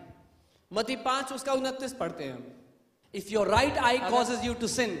 5:29. मत्ती 5 उसका 29 पढ़ते हैं हम. If your right eye causes you to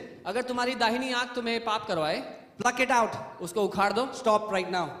sin, अगर तुम्हारी दाहिनी आंख तुम्हें पाप करवाए, pluck it out. उसको उखाड़ दो. Stop right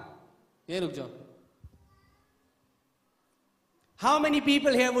now. ये रुक जाओ. How many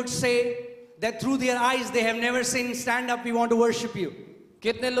people here would say that through their eyes they have never sinned? Stand up, we want to worship you.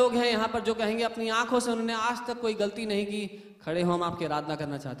 कितने लोग हैं यहाँ पर जो कहेंगे अपनी आंखों से उन्होंने आज तक कोई गलती नहीं की, खड़े हो, हम आपकी आराधना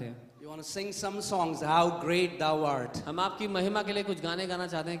करना चाहते हैं. You want to sing some songs, how great thou art. हम आपकी महिमा के लिए कुछ गाने गाना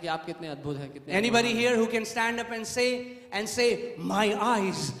चाहते हैं कि आप कितने अद्भुत हैं, कितने. Anybody here who can stand up and say, my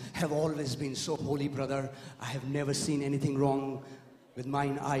eyes have always been so holy, brother. I have never seen anything wrong with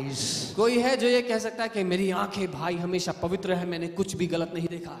mine eyes. कोई है जो ये कह सकता है कि मेरी आंखें भाई हमेशा पवित्र है, मैंने कुछ भी गलत नहीं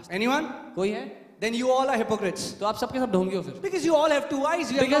देखा? Anyone? कोई है? Then you all are hypocrites. तो आप सबके सब ढोंगी हो फिर. Because you all have two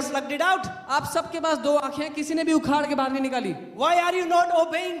eyes, you have not plugged it out. आप सबके पास दो आंखें हैं, किसी ने भी उखाड़ के बाहर नहीं निकाली. Why are you not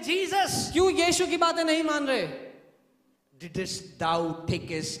obeying Jesus? क्यों यीशु की बातें नहीं मान रहे? Didst thou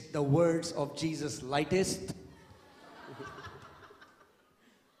takest the words of Jesus lightest?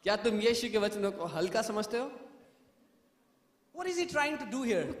 क्या तुम यीशु के वचनों को हल्का समझते हो? What is he trying to do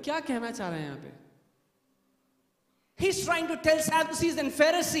here? क्या कहना चाह रहे हैं यहाँ पे? He's trying to tell Sadducees and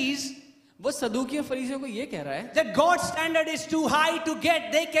Pharisees वो सदूकियों फरीसियों को ये कह रहा है that God's standard is too high to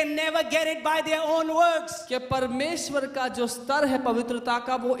get. They can never get it by their own works. कि परमेश्वर का जो स्तर है पवित्रता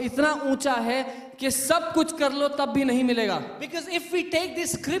का वो इतना ऊंचा है कि सब कुछ कर लो तब भी नहीं मिलेगा. Because if we take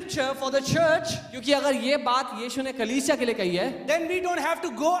this scripture for the church, क्योंकि अगर ये बात यीशु ने कलीसिया के लिए कही है, then we don't have to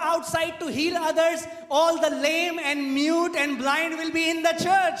go outside to heal others. All the lame and mute and blind will be in the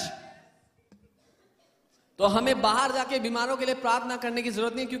church. तो हमें बाहर जाके बीमारों के लिए प्रार्थना करने की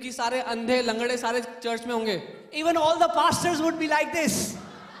जरूरत नहीं, क्योंकि सारे अंधे लंगड़े सारे चर्च में होंगे. Even all the pastors would be like this.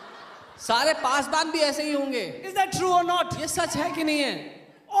 सारे पासबान भी ऐसे ही होंगे. Is that true or not? ये सच है कि नहीं है?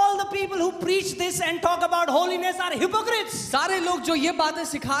 All the people who preach this and talk about holiness are hypocrites. सारे लोग जो ये बातें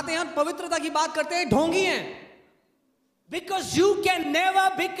सिखाते हैं और पवित्रता की बात करते हैं ढोंगी हैं. Because you can never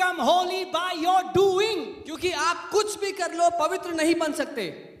become holy by your doing. क्योंकि आप कुछ भी कर लो पवित्र नहीं बन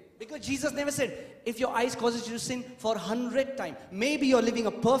सकते. Because Jesus never said, if your eyes causes you to sin for 100 times, maybe you're living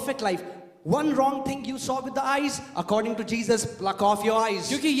a perfect life. One wrong thing you saw with the eyes, according to Jesus, pluck off your eyes.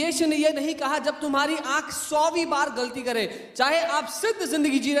 क्योंकि यीशु ने ये नहीं कहा जब तुम्हारी आंख 100वीं बार गलती करे, चाहे आप सिद्ध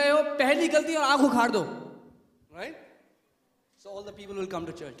जिंदगी जी रहे हो, पहली गलती और आंख उखाड़ दो. Right? So all the people will come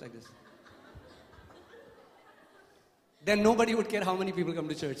to church like this. Then nobody would care how many people come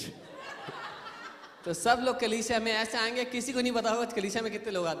to church. तो सब लोग कलीसिया में ऐसे आएंगे, किसी को नहीं पता होगा कलीसिया में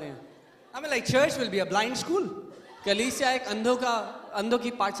कितने लोग आते हैं. I mean, like church will be a blind school. कलीसिया एक अंधों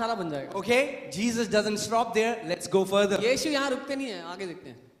की पाठशाला बन जाएगा. Okay, Jesus doesn't stop there. Let's go further. यीशु यहाँ रुकते नहीं है, आगे देखते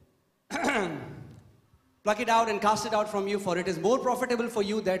हैं. Pluck it out and cast it out from you, for it is more profitable for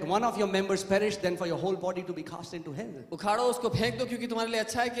you that one of your members perish than for your whole body to be cast into hell. उखाड़ो उसको फेंक दो, क्योंकि तुम्हारे लिए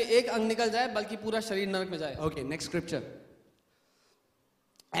अच्छा है कि एक अंग निकल जाए बल्कि पूरा शरीर नरक में जाए. Okay, next scripture.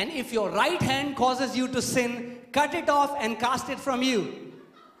 And if your right hand causes you to sin, cut it off and cast it from you.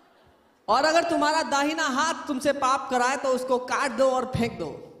 और अगर तुम्हारा दाहिना हाथ तुमसे पाप कराए तो उसको काट दो और फेंक दो.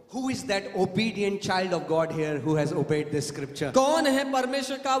 Who is that obedient child of God here who has obeyed this scripture? कौन है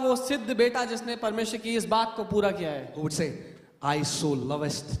परमेश्वर का वो सिद्ध बेटा जिसने परमेश्वर की इस बात को पूरा किया है? Who would say, I so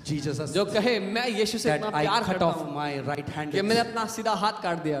lovest Jesus जो कहे मैं यीशु से that इतना I प्यार cut करता off हूँ my right hand. कि मैंने अपना सीधा हाथ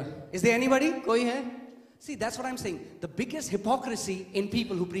काट दिया. Is there anybody? कोई है? See, that's what I'm saying. The biggest hypocrisy in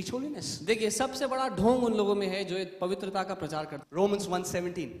people who preach holiness. देखिए सबसे बड़ा ढोंग उन लोगों में है जो पवित्रता का प्रचार करते हैं. Romans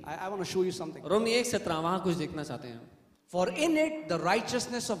 1:17. I want to show you something. रोमी 1:17 वहाँ कुछ देखना चाहते हैं. For in it the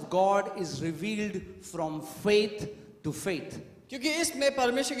righteousness of God is revealed from faith to faith. क्योंकि इसमें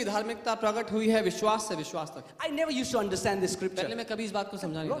परमेश्वर की धार्मिकता प्रकट हुई है विश्वास से विश्वास तक. I never used to understand this scripture. पहले मैं कभी इस बात को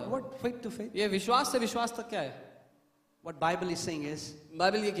समझा नहीं था. What faith to faith? ये विश्वास से विश्वास तक क्या है? What Bible is saying is,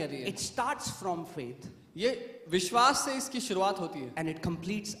 Bible ये कह रही है it starts from faith ये विश्वास से इसकी शुरुआत होती है and it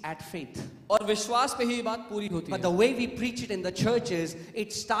completes at faith. और विश्वास पे ही ये बात पूरी होती But है. the way we preach it in the churches,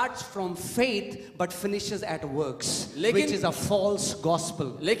 it starts from faith but finishes at works, which is a false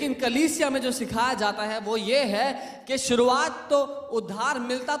gospel. लेकिन कलीसिया में जो सिखाया जाता है वो ये है कि शुरुआत तो उद्धार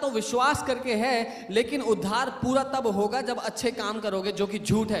मिलता तो विश्वास करके है, लेकिन उद्धार पूरा तब होगा जब अच्छे काम करोगे, जो कि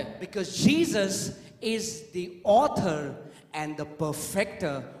झूठ है. Because Jesus is the author and the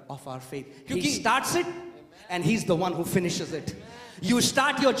perfecter of our faith. He starts it and he's the one who finishes it. You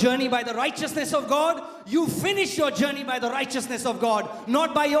start your journey by the righteousness of God, you finish your journey by the righteousness of God,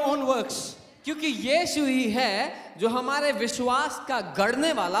 not by your own works. क्योंकि यीशु ही है जो हमारे विश्वास का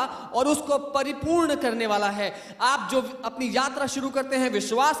गढ़ने वाला और उसको परिपूर्ण करने वाला है। आप जो अपनी यात्रा शुरू करते हैं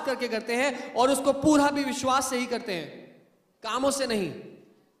विश्वास करके करते हैं और उसको पूरा भी विश्वास से ही करते हैं, कामों से नहीं।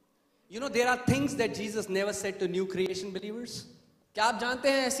 You know, there are things that Jesus never said to new creation believers. क्या आप जानते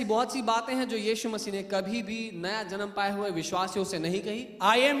हैं ऐसी बहुत सी बातें हैं जो यीशु मसीह ने कभी भी नया जन्म पाए हुए विश्वासियों से नहीं कही।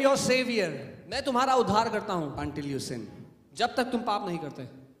 I am your savior मैं तुम्हारा उद्धार करता हूं until you sin. जब तक तुम पाप नहीं करते।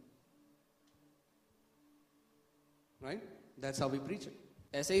 Right? That's how we preach it.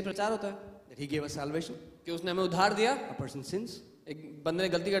 ऐसे ही प्रचार होता है That he gave us salvation. कि उसने हमें उद्धार दिया। A person sins, एक बंदे ने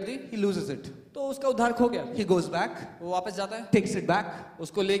गलती कर दी, he loses it. तो उसका उद्धार खो गया। He goes back, वो वापस जाता है, takes it back,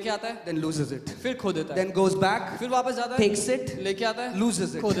 उसको लेके आता है, then loses it. फिर खो देता है, Then goes back, फिर वापस जाता है, takes it, लेके आता है,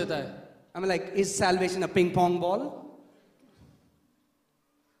 loses it. खो देता है। I'm like, is salvation a ping pong ball?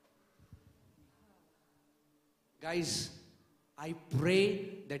 Guys, I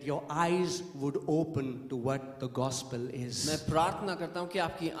pray that your eyes would open to what the gospel मैं is. प्रार्थना करता हूँ कि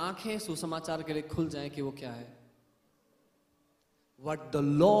आपकी आंखें सुसमाचार के लिए खुल जाएं कि वो क्या है। What the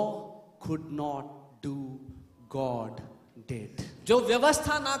law could not do, God did. जो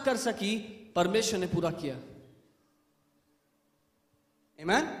व्यवस्था ना कर सकी परमेश्वर ने पूरा किया।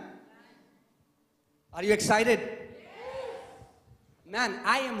 Amen? Are you excited? Man,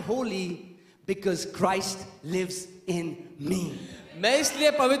 I am holy because Christ lives in me. मैं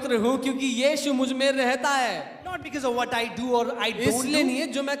इसलिए पवित्र हूँ क्योंकि यीशु मुझ में रहता है, Not because of what I do or I don't इसलिए do. नहीं है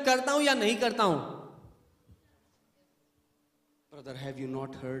जो मैं करता हूँ या नहीं करता हूँ। Brother, have you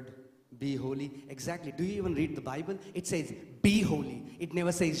not heard? Be holy. Exactly. Do you even read the Bible? It says, be holy. It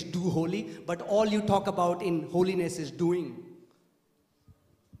never says, do holy. But all you talk about in holiness is doing.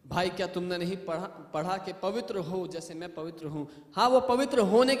 भाई क्या तुमने नहीं पढ़ा कि पवित्र हो जैसे मैं पवित्र हूँ। हाँ, वो पवित्र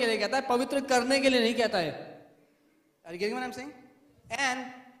होने के लिए कहता है, पवित्र करने के लिए नहीं कहता है। Are you getting what I'm saying? And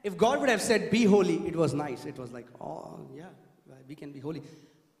if God would have said, be holy, it was nice. It was like, oh, yeah, we can be holy.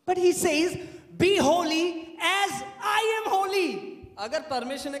 But he says, be holy as I am holy. अगर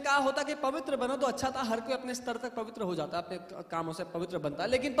परमेश्वर ने कहा होता कि पवित्र बनो तो अच्छा था, हर कोई अपने स्तर तक पवित्र हो जाता, अपने कामों से पवित्र बनता।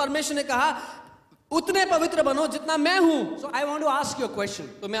 लेकिन परमेश्वर ने कहा उतने पवित्र बनो जितना मैं हूं। So I want to ask you a question.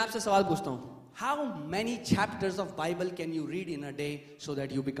 तो मैं आपसे सवाल पूछता हूं, How many chapters of Bible can you read in a day so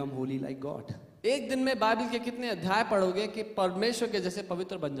that you become holy like God? एक दिन में बाइबल के कितने अध्याय पढ़ोगे कि परमेश्वर के जैसे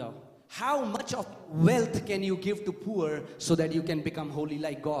पवित्र बन जाओ? How much of wealth can you give to poor so that you can become holy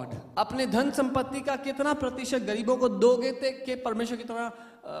like God? अपने धन संपत्ति का कितना प्रतिशत गरीबों को दोगे कि परमेश्वर की तरह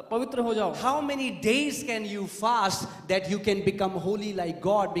पवित्र हो जाओ? How many days can you fast that you can become holy like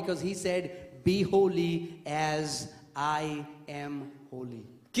God? Because he said, be holy as I am holy.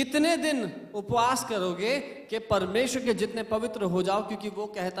 कितने दिन उपवास करोगे कि परमेश्वर के जितने पवित्र हो जाओ, क्योंकि वो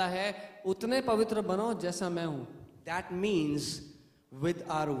कहता है उतने पवित्र बनो जैसा मैं हूं। That means with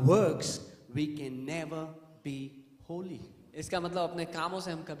our works we can never be holy. इसका मतलब अपने कामों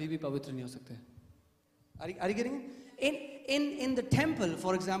से हम कभी भी पवित्र नहीं हो सकते। Are you getting it? In the temple,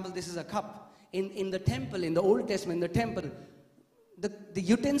 for example, this is a cup. In the temple, in the Old Testament, in the temple, the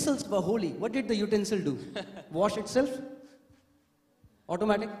utensils were holy. What did the utensil do? Wash itself?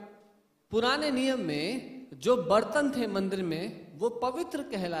 Automatic? पुराने नियम में जो बर्तन थे मंदिर में वो पवित्र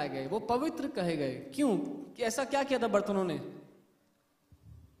कहलाए गए, वो पवित्र कहे गए। क्यों? कि ऐसा क्या किया था बर्तनों ने?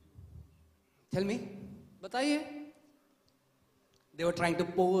 Tell me. बताइए। They were trying to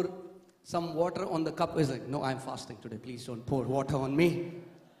pour some water on the cup. It's like, no, I'm fasting today. Please don't pour water on me.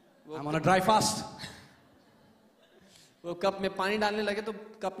 I'm on a dry fast. वो कप में पानी डालने लगे तो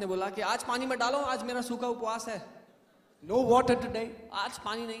कप ने बोला कि आज पानी मत डालो, आज मेरा सूखा उपवास है। No water today. आज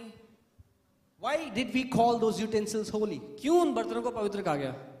पानी नहीं। Why did we call those utensils holy? क्यों उन बर्तनों को पवित्र कहा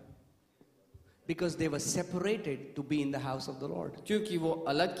गया? Because they were separated to be in the house of the Lord. क्योंकि वो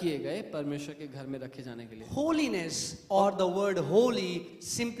अलग किए गए परमेश्वर के घर में रखे जाने के लिए। Holiness or the word holy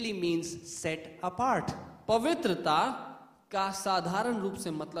simply means set apart. पवित्रता का साधारण रूप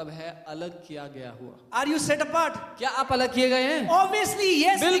से मतलब है अलग किया गया हुआ। Are you set apart? क्या आप अलग किए गए हैं? Obviously,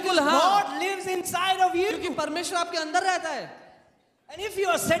 yes. बिल्कुल Because हाँ। God lives inside of you. क्योंकि परमेश्वर आपके अंदर रहता है। And if you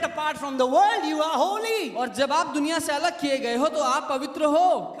are set apart from the world, you are holy. और जब आप दुनिया से अलग किए गए हो तो आप पवित्र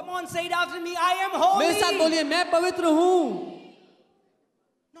हो। Come on, say it after me. I am holy. मेरे साथ बोलिए, मैं पवित्र हूँ।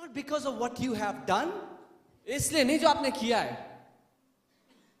 Not because of what you have done. इसलिए नहीं जो आपने किया है,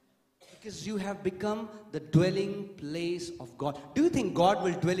 Because you have become the dwelling place of God. Do you think God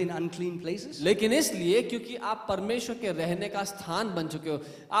will dwell in unclean places? लेकिन इसलिए क्योंकि आप परमेश्वर के रहने का स्थान बन चुके हो।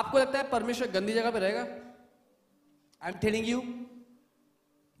 आपको लगता है परमेश्वर गंदी जगह पे रहेगा? I'm telling you,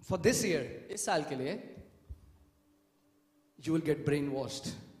 for this year, इस साल के लिए you will get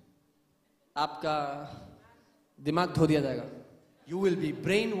brainwashed. आपका दिमाग धो दिया जाएगा। You will be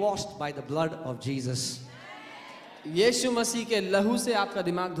brainwashed by the blood of Jesus. यीशु मसीह के लहू से आपका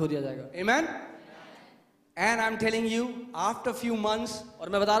दिमाग धो दिया जाएगा। Amen? And I'm telling you, after few months, और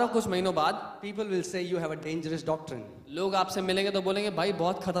मैं बता रहा हूँ कुछ महीनों बाद people will say you have a dangerous doctrine. लोग आपसे मिलेंगे तो बोलेंगे भाई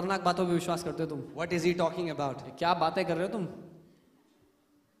बहुत खतरनाक बातों पे विश्वास करते हो तुम। What is he talking about? क्या बातें कर रहे हो तुम?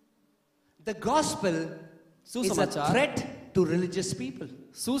 The gospel is a सुसमाचार threat to religious people.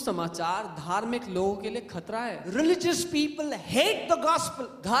 सुसमाचार धार्मिक लोगों के लिए खतरा है। Religious people hate the gospel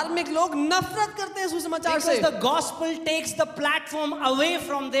धार्मिक लोग नफरत करते हैं सुसमाचार से, because the gospel takes the platform away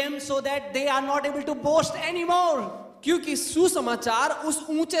from them so that they are not able to boast anymore. क्योंकि सुसमाचार उस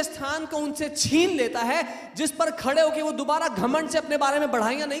ऊंचे स्थान को उनसे छीन लेता है जिस पर खड़े होकर वो दोबारा घमंड से अपने बारे में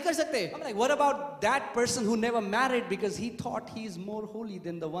बढ़ाइयां नहीं कर सकते। I'm like, what about that person who never married because he thought he is more holy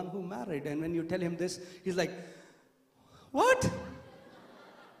than the one who married? And when you tell him this, he's like, what?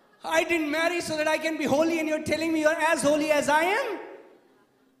 I didn't marry so that I can be holy, and you're telling me you're as holy as I am?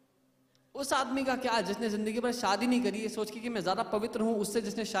 उस आदमी का क्या जिसने जिंदगी भर शादी नहीं करी है, सोच के कि मैं ज्यादा पवित्र हूं उससे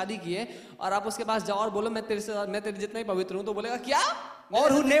जिसने शादी की है, और आप उसके पास जाओ और बोलो मैं तेरे जितना ही पवित्र हूं, तो बोलेगा क्या? Or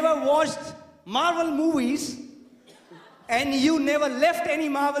who never watched Marvel movies and you never left any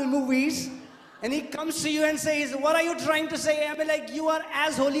Marvel movies, and he comes to you and says, what are you trying to say? I'm like, you are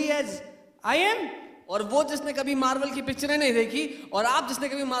as holy as I am. और वो जिसने कभी Marvel की पिक्चरें नहीं देखी और आप जिसने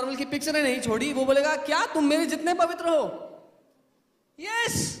कभी मार्वल की पिक्चरें नहीं छोड़ी, वो बोलेगा क्या तुम मेरे जितने पवित्र हो?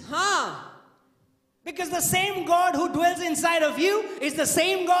 Yes. हाँ, Because the same God who dwells inside of you is the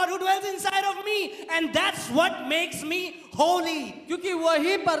same God who dwells inside of me, and that's what makes me holy. क्योंकि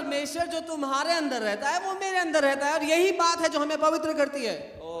वही परमेश्वर जो तुम्हारे अंदर रहता है वो मेरे अंदर रहता है, और यही बात है जो हमें पवित्र करती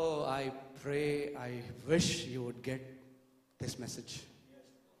है। Oh, I pray, I wish you would get this message.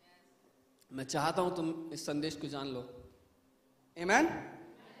 मैं चाहता हूं तुम इस संदेश को जान लो। Amen?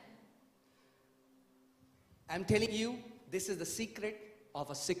 I'm telling you, this is the secret of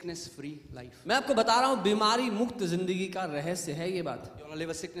a sickness-free life. मैं आपको बता रहा हूं बीमारी मुक्त जिंदगी का रहस्य है ये बात। You want to live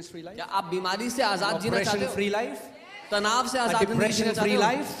a sickness-free life? क्या आप बीमारी से आजाद जीना चाहते हो? Oppression-free life? तनाव से A आजाद जिंदगी जीना चाहते depression-free हो?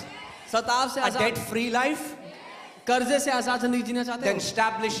 life? सताव से A आजाद, debt-free life? कर्जे से आजाद जिंदगी जीना चाहते Then हो?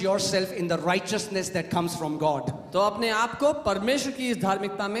 establish yourself in the righteousness that comes from God. तो अपने आप को परमेश्वर की इस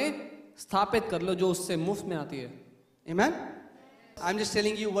धार्मिकता में स्थापित कर लो जो उससे मुफ्त में आती है। Amen? I'm just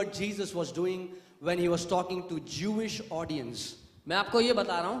telling you what Jesus was doing when he was talking to Jewish audience. मैं आपको ये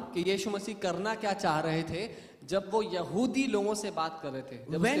बता रहा हूं कि यीशु मसीह करना क्या चाह रहे थे जब वो यहूदी लोगों से बात कर रहे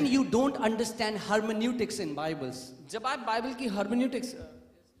थे। When you don't understand hermeneutics in Bibles, जब आप बाइबल की hermeneutics,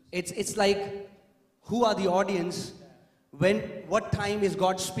 it's like, who are the audience? When, what time is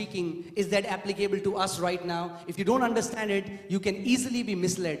God speaking? Is that applicable to us right now? If you don't understand it, you can easily be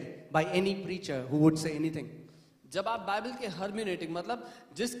misled by any preacher who would say anything. जब आप Bible के hermeneutic मतलब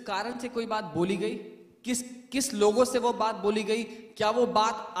जिस कारण से कोई बात बोली गई, किस लोगों से वो बात बोली गई, क्या वो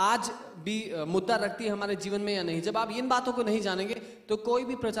बात आज भी मुद्दा रखती है हमारे जीवन में या नहीं, जब आप इन बातों को नहीं जानेंगे तो कोई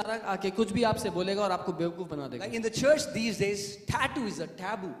भी प्रचारक आके कुछ भी आपसे बोलेगा और आपको बेवकूफ बना देगा। Like in the church these days, tattoo is a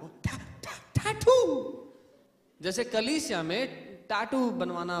taboo. Tattoo! जैसे कलीसिया में टैटू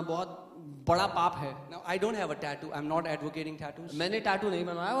बनवाना बहुत बड़ा पाप है। Now I don't have a tattoo. I'm not advocating tattoos. मैंने टैटू नहीं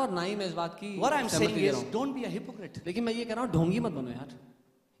बनवाया और ना ही मैं इस बात की What I'm saying सहमति दे is, रहा हूं। don't be a hypocrite. लेकिन मैं ये कह रहा हूँ ढोंगी मत बनो यार।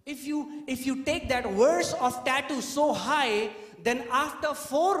 If you take that verse of tattoo so high, then after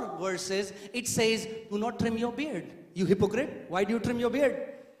 4 verses it says, do not trim your beard. You hypocrite, why do you trim your beard?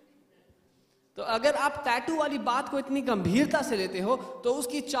 तो अगर आप टैटू वाली बात को इतनी गंभीरता से लेते हो तो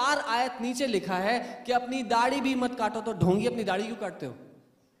उसकी 4 आयत नीचे लिखा है कि अपनी दाढ़ी भी मत काटो, तो ढोंगी अपनी दाढ़ी क्यों काटते हो?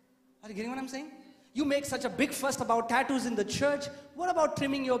 Are you getting what I'm saying? You make such a big fuss about tattoos in the church. What about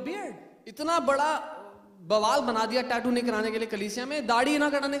trimming your beard? इतना बड़ा बवाल बना दिया टैटू नहीं कराने के लिए कलीसिया में, दाढ़ी ना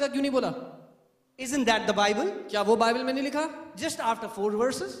कराने का क्यों नहीं बोला? Isn't that the Bible? क्या वो बाइबल में नहीं लिखा? Just after 4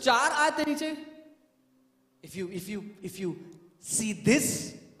 verses. 4 आयतें नीचे। If you see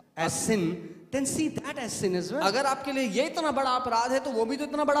this as sin, then see that as sin as well. अगर आपके लिए ये इतना बड़ा अपराध है तो वो भी तो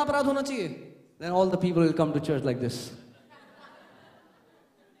इतना बड़ा अपराध होना चाहिए। Then all the people will come to church like this.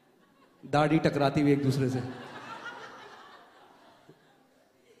 दाढ़ी टकराती हुई एक दूसरे से।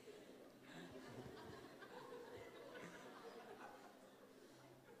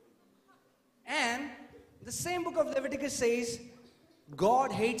 And the same book of Leviticus says,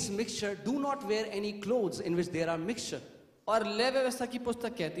 God hates mixture. Do not wear any clothes in which there are mixture. और लेवी व्यवस्था की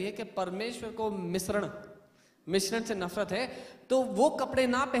पुस्तक कहती है कि परमेश्वर को मिश्रण से नफरत है, तो वो कपड़े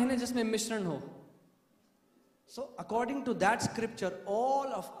ना पहने जिसमें मिश्रण हो। So according to that scripture, all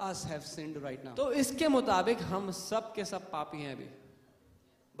of us have sinned right now. तो इसके मुताबिक हम सब के सब पापी हैं अभी।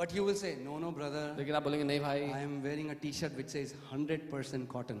 But you will say, no, no, brother. लेकिन आप बोलेंगे नहीं भाई, I am wearing a t-shirt which says 100%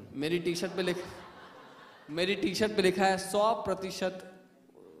 cotton. मेरी टी शर्ट पे लिखा है 100%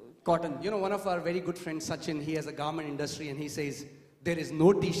 cotton. You know, one of our very good friends, Sachin, he has a garment industry and he says, there is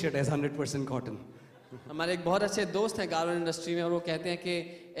no t-shirt as 100% cotton. हमारे एक बहुत अच्छे दोस्त हैं गारमेंट इंडस्ट्री में और वो कहते हैं कि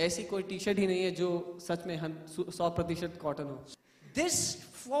ऐसी कोई टी शर्ट ही नहीं है जो सच में 100% कॉटन हो. This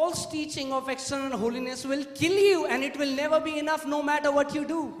false teaching of external holiness will kill you and it will never be enough no matter what you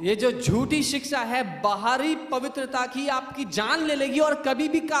do. ये जो झूठी शिक्षा है बाहरी पवित्रता की आपकी जान ले लेगी और कभी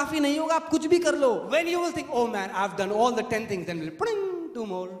भी काफी नहीं होगा, आप कुछ भी कर लो. When you will think, oh man, I've done all the 10 things, then we'll pring, 2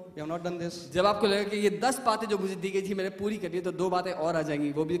 more. You have not done this. जब आपको लगेगा कि ये 10 बातें जो मुझे दी गई थी मैंने पूरी करनी है, तो 2 बातें और आ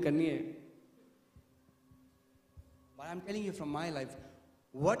जाएंगी, वो भी करनी है. But I'm telling you from my life,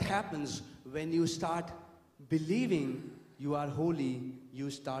 what happens when you start believing you are holy, you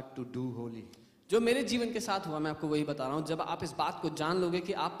start to do holy. जो मेरे जीवन के साथ हुआ मैं आपको वही बता रहा हूँ. जब आप इस बात को जान लोगे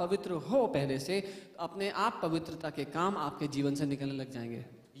कि आप पवित्र हो पहले से, अपने आप पवित्रता के काम आपके जीवन से निकलने लग जाएंगे.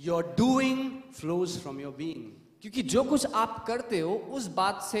 Your doing flows from your being. क्योंकि जो कुछ आप करते हो उस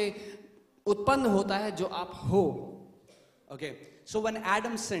बात से उत्पन्न होता है जो आप हो. Okay, so when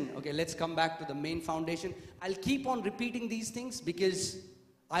Adam sinned, okay, let's come back to the main foundation. I'll keep on repeating these things because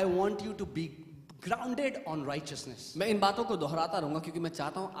I want you to be grounded on righteousness. मैं इन बातों को दोहराता रहूंगा क्योंकि मैं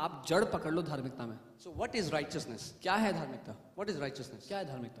चाहता हूं आप जड़ पकड़ लो धार्मिकता में. So what is righteousness? क्या है धार्मिकता? What is righteousness? क्या है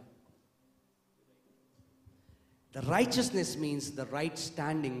धार्मिकता? The righteousness means the right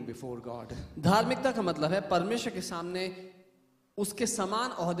standing before God. धार्मिकता का मतलब है परमेश्वर के सामने उसके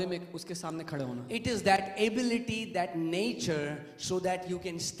समान ओहदे में उसके सामने खड़े होना. It is that ability, that nature, so that you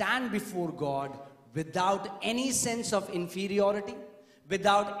can stand before God without any sense of inferiority,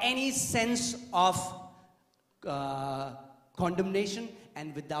 without any sense of condemnation,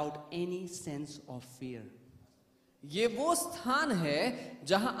 and without any sense of fear. ये वो स्थान है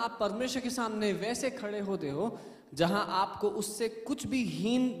जहां आप परमेश्वर के सामने वैसे खड़े होते हो जहां आपको उससे कुछ भी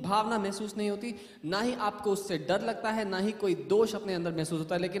हीन भावना महसूस नहीं होती, ना ही आपको उससे डर लगता है, ना ही कोई दोष अपने अंदर महसूस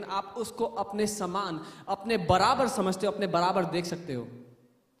होता है, लेकिन आप उसको अपने समान, अपने बराबर समझते हो, अपने बराबर देख सकते हो.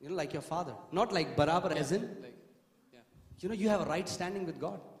 You know, like your father, not like barabar as in, you know, you have a right standing with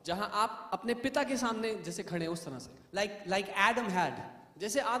God. जहां आप अपने पिता के सामने जैसे खड़े हैं उस तरह से, Like Adam had.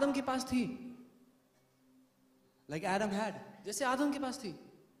 जैसे आदम के पास थी, Like Adam had. जैसे आदम के पास थी.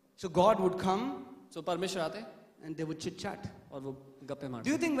 So God would come तो परमेश्वर आते and they would chit chat. और वो गप्पे मारते.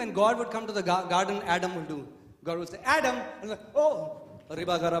 Do you think when God would come to the garden, Adam will do? God would say, Adam, and like, oh,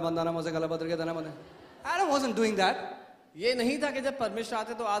 riba gara bandana mose gala badr ke dana mane. Adam wasn't doing that. ये नहीं था कि जब परमेश्वर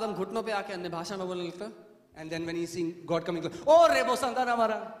आते तो आदम घुटनों पे आके अन्य भाषा में बोलने लगता. And then when he seen God coming, oh, rebo sandana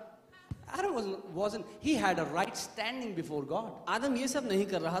mara. Adam wasn't. He had a right standing before God. आदम ये सब नहीं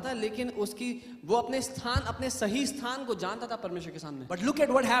कर रहा था, लेकिन उसकी वो अपने स्थान, अपने सही स्थान को जानता था परमेश्वर के सामने. But look at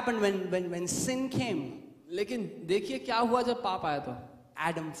what happened when sin came. लेकिन देखिए क्या हुआ जब पाप आया तो.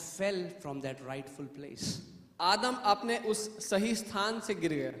 Adam fell from that rightful place. आदम अपने उस सही स्थान से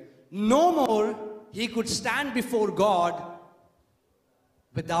गिर गया. No more he could stand before God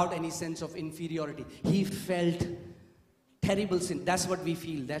without any sense of inferiority. He felt terrible sin. That's what we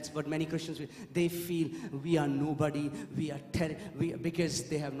feel. That's what many Christians feel. They feel we are nobody. We are because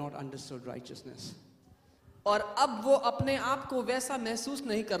they have not understood righteousness. और अब वो अपने आप को वैसा महसूस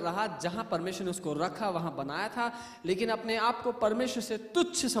नहीं कर रहा जहां परमेश्वर ने उसको रखा, वहां बनाया था, लेकिन अपने आप को परमेश्वर से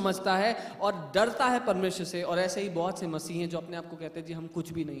तुच्छ समझता है और डरता है परमेश्वर से. और ऐसे ही बहुत से मसीह हैं जो अपने आप को कहते हैं जी हम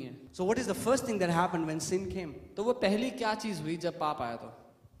कुछ भी नहीं हैं. So what is the first thing that happened when sin came? तो वो पहली क्या चीज हुई जब पाप आया तो?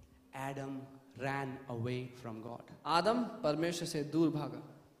 Adam ran away from God. आदम परमेश्वर से दूर भागा.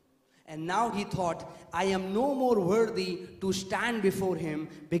 And now he thought, I am no more worthy to stand before him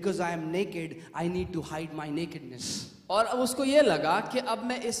because I am naked. I need to hide my nakedness. और अब उसको ये लगा कि अब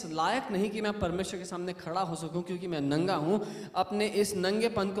मैं इस लायक नहीं कि मैं परमेश्वर के सामने खड़ा हो सकूं क्योंकि मैं नंगा हूं. अपने इस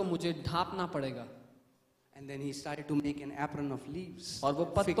नंगेपन को मुझे ढांपना पड़ेगा. And then he started to make an apron of leaves. और वो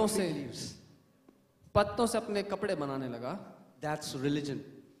पत्तों से अपने कपड़े बनाने लगा. That's religion.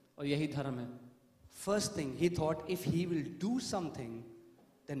 और यही धर्म है. First thing he thought, if he will do something,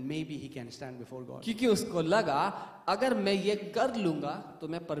 then maybe he can stand before God. क्योंकि उसको लगा अगर मैं ये कर लूंगा तो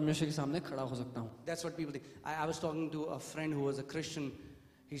मैं परमेश्वर के सामने खड़ा हो सकता हूँ. That's what people think. I was talking to a friend who was a Christian.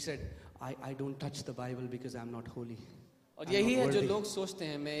 He said, I don't touch the Bible because I'm not holy. और यही है जो लोग सोचते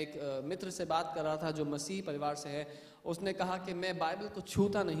हैं. मैं एक मित्र से बात कर रहा था जो मसीह परिवार से है. उसने कहा कि मैं बाइबल को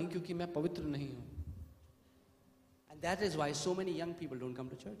छूता नहीं क्योंकि मैं पवित्र नहीं हूँ. And that is why so many young people don't come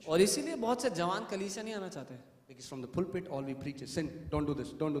to church. और इसीलिए बहुत से जवान कलीसिया नहीं आना चाहते. Because from the pulpit all we preach is sin. Don't do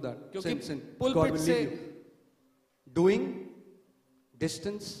this, don't do that. क्योंकि Sin. पुलपिट God will से lead you. Doing,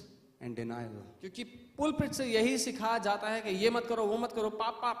 distance, and denial. क्योंकि पुलपिट से यही सिखाया जाता है कि ये मत करो, वो मत करो,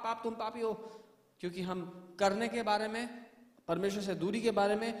 पाप पाप पाप, तुम पापी हो। क्योंकि हम करने के बारे में, परमेश्वर से दूरी के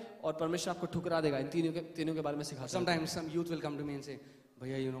बारे में, और परमेश्वर आपको ठुकरा देगा, इन तीनों के बारे में सिखाता है। Sometimes some youth will come to me and say,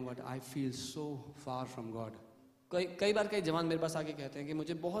 "Bhaiya, you know what? I feel so far from God." कई बार कई जवान मेरे पास आके कहते हैं कि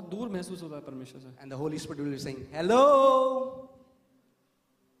मुझे बहुत दूर महसूस होता है परमेश्वर से। And the Holy Spirit will be saying, "Hello,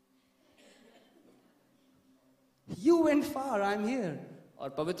 you went far. I'm here." और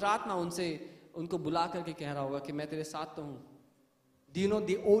पवित्र आत्मा उनको बुला करके कह रहा होगा कि मैं तेरे साथ तो हूँ। Do you know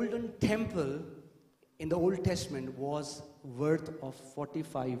the olden temple in the Old Testament was worth of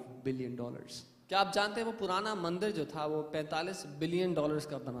 $45 billion? क्या आप जानते हैं वो पुराना मंदिर जो था वो $45 बिलियन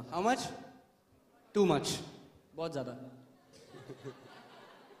का बना था? How much? Too much. बहुत ज्यादा।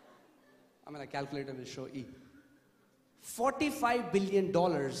 I mean, a calculator will show E. $45 billion.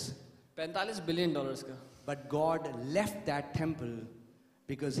 $45 billion का। But God left that temple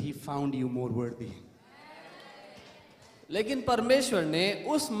because He found you more worthy. लेकिन परमेश्वर ने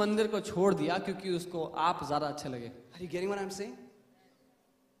उस मंदिर को छोड़ दिया क्योंकि उसको आप ज्यादा अच्छे लगे। Are you getting what I'm saying?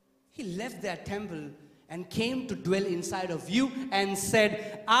 He left that temple and came to dwell inside of you and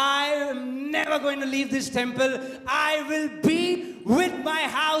said, "I am never going to leave this temple. I will be with my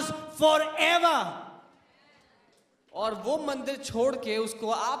house forever." और वो मंदिर छोड़ के उसको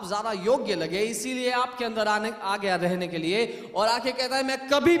आप ज्यादा योग्य लगे, इसीलिए आपके अंदर आ गया रहने के लिए, और आके कहता है मैं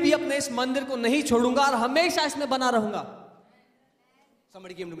कभी भी अपने इस मंदिर को नहीं छोड़ूंगा और हमेशा इसमें बना रहूंगा।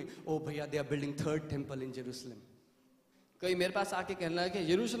 Somebody came to me, "Oh, bhaiya, they are building third temple in Jerusalem." कोई मेरे पास आके कहने लगा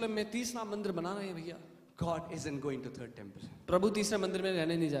कि यरूशलेम में तीसरा मंदिर बना रहे हैं भैया। God isn't going to third temple. प्रभु तीसरे मंदिर में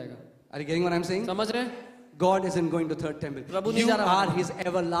रहने नहीं जाएगा। Are you getting what I'm saying? समझ रहे हैं? God isn't going to third temple. प्रभु नहीं You जा रहा। are His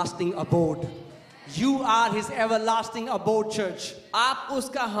everlasting abode. You are His everlasting abode, church. आप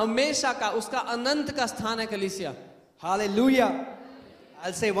उसका हमेशा का, उसका अनंत का स्थान है कलीसिया। Hallelujah.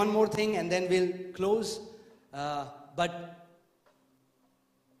 I'll say one more thing and then we'll close. But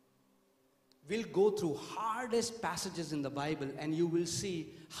we'll go through hardest passages in the Bible and you will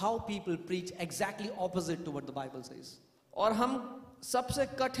see how people preach exactly opposite to what the Bible says. और हम सबसे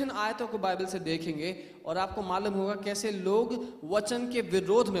कठिन आयतों को Bible से देखेंगे और आपको मालूम होगा कैसे लोग वचन के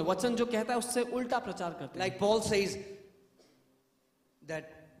विरोध में, वचन जो कहता है उससे उल्टा प्रचार करते हैं। Like Paul says that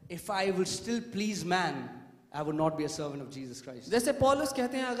if I would still please man, I would not be a servant of Jesus Christ. जैसे पौलुस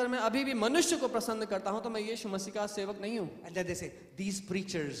कहते हैं अगर मैं अभी भी मनुष्य को प्रसन्न करता हूं तो मैं यीशु मसीह का सेवक नहीं हूं। And then they say, these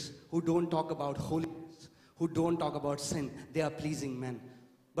preachers who don't talk about holiness, who don't talk about sin, they are pleasing men.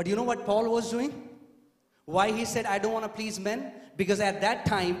 But you know what Paul was doing? Why he said, I don't want to please men? Because at that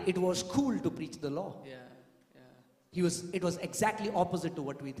time, it was cool to preach the law. It was exactly opposite to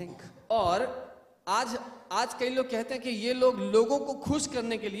what we think. और आज कई लोग कहते हैं कि ये लोगों को खुश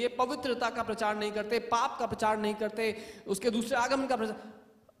करने के लिए पवित्रता का प्रचार नहीं करते, पाप का प्रचार नहीं करते, उसके दूसरे आगमन का प्रचार।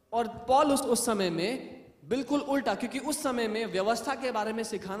 और पौल उस समय में बिल्कुल उल्टा, क्योंकि उस समय में व्यवस्था के बारे में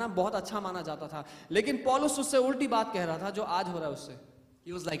सिखाना बहुत अच्छा माना जाता था, लेकिन पौलुस उससे उल्टी बात कह रहा था जो आज हो रहा है उससे।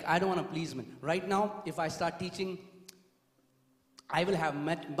 He was like, I don't want to please men. Right now, if I start teaching, I will have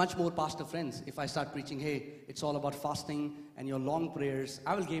much more pastor friends. If I start preaching, hey, it's all about fasting and your long prayers,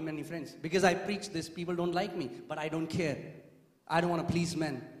 I will gain many friends. Because I preach this, people don't like me, but I don't care. I don't want to please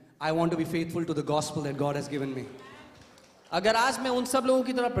men. I want to be faithful to the gospel that God has given me. अगर आज मैं उन सब लोगों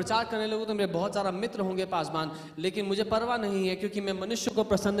की तरह प्रचार करने लगूं तो मेरे बहुत सारा मित्र होंगे पासवान, लेकिन मुझे परवाह नहीं है क्योंकि मैं मनुष्य को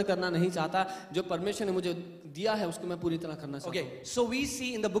प्रसन्न करना नहीं चाहता। जो परमेश्वर ने मुझे दिया है उसको मैं पूरी तरह करना चाहता हूं। Okay, so we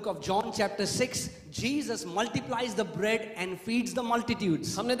see in the book of John chapter 6, Jesus multiplies the bread and feeds the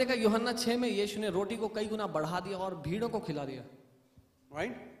multitudes. हमने देखा यूहन्ना 6 में यीशु ने रोटी को कई गुना बढ़ा दिया और भीड़ों को खिला दिया।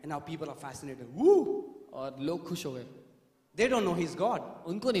 Right? And now people are fascinated. Woo! और लोग खुश हो गए। They don't know he's God.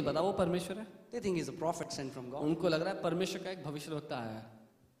 उनको नहीं पता वो परमेश्वर है। They think he's a prophet sent from God. उनको लग रहा है परमेश्वर का एक भविष्यवक्ता आया है।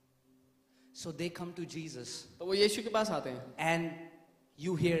 So they come to Jesus. तो वो यीशु के पास आते हैं। And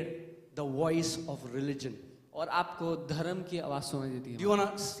you hear the voice of religion. और आपको धर्म की आवाज सुनाई देती है। Do you want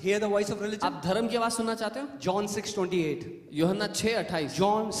to hear the voice of religion? आप धर्म की आवाज सुनना चाहते हो? John 6:28. यूहन्ना 6:28।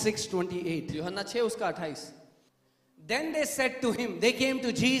 John 6:28. यूहन्ना 6 उसका 28। Then they said to him, they came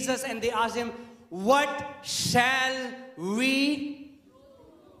to Jesus and they asked him, what shall we?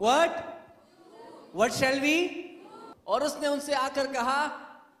 What shall we? और उसने उनसे आकर कहा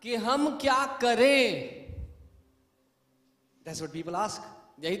कि हम क्या करें? That's what people ask.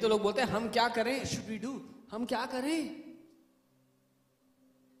 यही तो लोग बोलते हैं हम क्या करें? What should we do? हम क्या करें?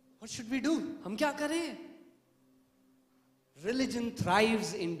 What should we do? हम क्या करें? Religion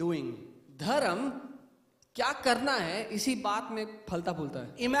thrives in doing. धर्म क्या करना है इसी बात में फलता फूलता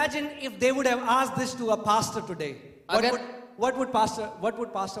है। Imagine if they would have asked this to a pastor today. What would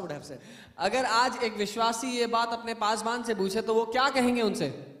pastor would have said? अगर आज एक विश्वासी ये बात अपने पासवान से पूछे तो वो क्या कहेंगे उनसे?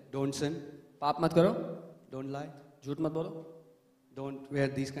 Don't sin. पाप मत करो, Don't lie. झूठ मत बोलो, Don't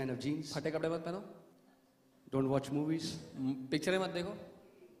wear these kind of jeans. फटे कपड़े मत पहनो, Don't watch movies. पिक्चरें मत देखो,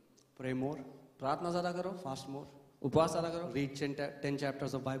 Pray more. प्रार्थना ज्यादा करो, Fast more. उपवास ज्यादा करो, Read 10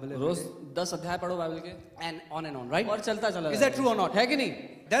 chapters of Bible every rose day. 10 अध्याय पढ़ो बाइबल के, And on, right? और चलता चला Is जाए। that true or not? है कि नहीं?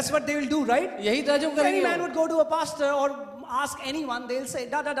 That's what they will do, right? यही तो है जो Any करेंगे man वो। would go to a pastor or ask anyone, they'll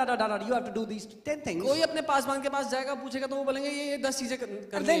say, da da da da da da, you have to do these 10 things. कोई अपने पासवान के पास जाएगा, पूछेगा तो वो बोलेंगे ये 10 चीजें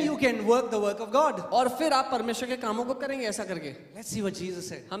And करनी then है। you can work the work of God. और फिर आप परमेश्वर के कामों को करेंगे ऐसा करके। Let's see what Jesus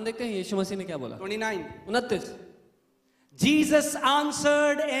said. हम देखते हैं यीशु मसीह ने क्या बोला। 29. 29। Jesus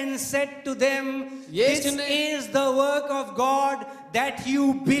answered and said to them, Yes, this ne- is the work of God, that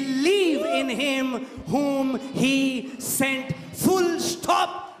you believe in him whom he sent. Full stop.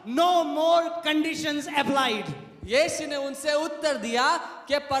 No more conditions applied. यीशु ने उनसे उत्तर दिया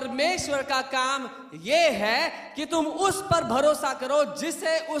कि परमेश्वर का काम ये है कि तुम उस पर भरोसा करो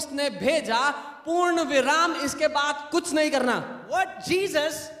जिसे उसने भेजा, पूर्ण विराम, इसके बाद कुछ नहीं करना। What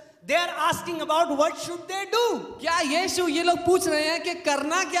Jesus, they are asking about what should they do? क्या यीशु, ये लोग पूछ रहे हैं कि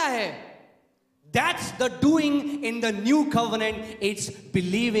करना क्या है? That's the doing in the new covenant. It's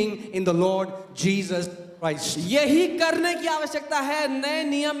believing in the Lord Jesus Christ. यही करने की आवश्यकता है नए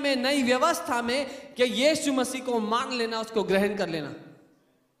नियम में, नई व्यवस्था में, कि यीशु मसीह को मान लेना, उसको ग्रहण कर लेना।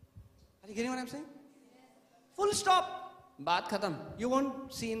 Are you getting what I'm saying? Full stop. बात खत्म। You won't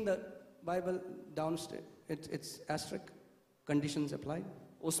see in the Bible downstairs. It's asterisk. Conditions applied.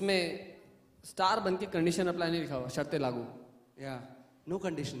 उसमें स्टार बन के कंडीशन अप्लाई नहीं लिखा हुआ, शर्तें लागू। Yeah. No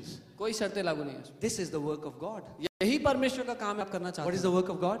conditions. कोई शर्तें लागू नहीं है। This is the work of God. यही परमेश्वर का काम है, आप करना What चाहते is हैं। the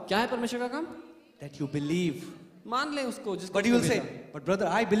work of God? क्या है परमेश्वर का काम? That you believe. मान लें उसको जिसको But you will उसने say, भेजा। but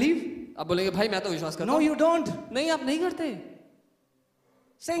brother, I believe. अब बोलेंगे भाई मैं तो विश्वास करता No, हूँ। you don't. नहीं, आप नहीं करते।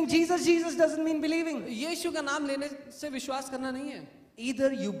 Saying Jesus doesn't mean believing. यीशु का नाम लेने से विश्वास करना नहीं है। Either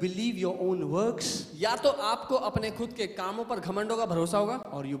you believe your own works या तो आपको अपने खुद के कामों पर घमंडों का भरोसा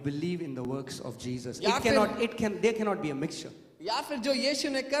होगा, or you believe in the works of Jesus. या There cannot be a mixture. या फिर जो यीशु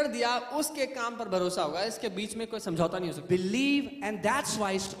ने कर दिया उसके काम पर भरोसा होगा। इसके बीच में कोई समझौता नहीं हो सकता। Believe, and that's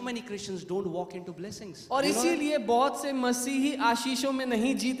why so many Christians don't walk into blessings. और You know that? इसीलिए बहुत से मसीही आशीषों में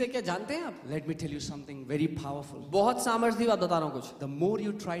नहीं जीते। क्या जानते हैं आप? Let me tell you something very powerful. बहुत सामर्थ्य बात बता रहा हूँ कुछ। The more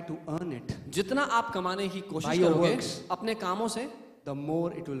you try to earn it, जितना आप कमाने की By कोशिश your करोगे works. अपने कामों से, the more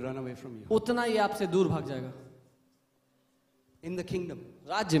it will run away from you. उतना ये आपसे दूर भाग जाएगा In the kingdom.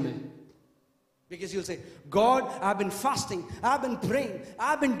 राज्य में। Because you'll say, God, I've been fasting, I've been praying,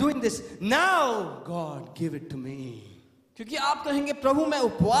 I've been doing this. Now, God, give it to me. क्योंकि आप कहेंगे प्रभु मैं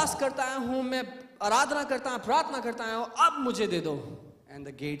उपवास करता हूँ, मैं आराधना करता हूँ, प्रार्थना करता हूँ, अब मुझे दे दो। And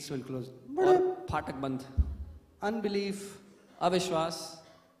the gates will close. और फाटक बंद। Unbelief. अविश्वास।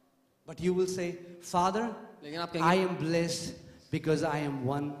 But you will say, Father, लेकिन आप I कहेंगे am blessed because I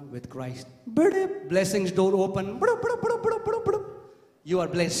am one with Christ. Blessings door open. You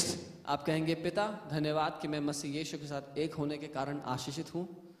are blessed. आप कहेंगे पिता धन्यवाद कि मैं मसीह यीशु के साथ एक होने के कारण आशीषित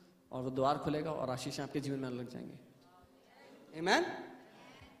हूँ, और वो द्वार खुलेगा और आशीषें आपके जीवन में आने लग जाएंगे। Amen?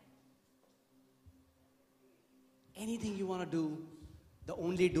 Anything you want to do, the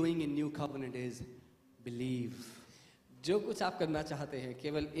only doing in new covenant is believe. जो कुछ आप करना चाहते हैं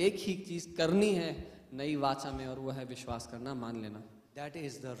केवल एक ही चीज करनी है नई वाचा में, और वो है विश्वास करना, मान लेना। That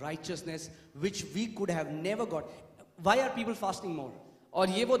is the righteousness which we could have never got. Why are people fasting more? और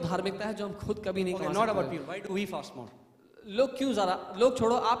ये वो धार्मिकता है जो हम खुद कभी नहीं Okay, कमा not about सकते। people. Why do we fast more? लोग क्यों ज़रा, लोग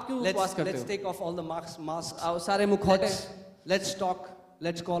छोड़ो, आप क्यों उपवास करते Let's हो? take off all the masks. आओ सारे मुखौटे, Let's talk.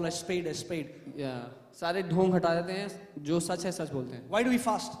 Let's call a spade a spade. या सारे ढोंग हटा देते हैं, जो सच है सच बोलते हैं। Why do we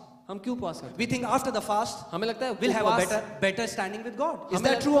fast? हम क्यों उपवास करते We think after the fast हैं? हमें लगता है we'll have a उपवास- better standing with God. Is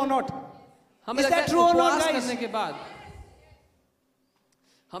हमें that लग- true or not? हमें Is लगता that है true or not, उपवास guys? करने के बाद,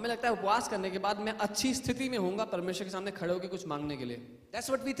 हमें लगता है उपवास करने के बाद मैं अच्छी स्थिति में होऊंगा परमेश्वर के सामने खड़े होकर कुछ मांगने के लिए।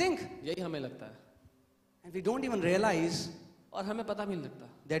 That's what we think. यही हमें लगता है, And we don't even realize और हमें पता भी नहीं लगता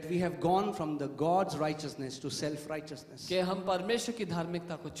that we have gone from the God's righteousness to self-righteousness. कि हम परमेश्वर की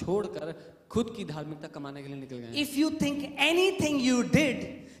धार्मिकता को छोड़कर खुद की धार्मिकता कमाने के लिए निकल गए हैं। If you think anything you did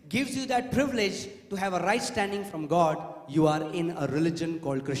gives you that privilege to have a right standing from God, you are in a religion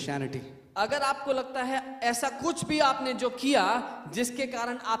called Christianity. अगर आपको लगता है ऐसा कुछ भी आपने जो किया जिसके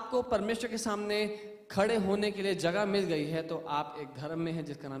कारण आपको परमेश्वर के सामने खड़े होने के लिए जगह मिल गई है, तो आप एक धर्म में हैं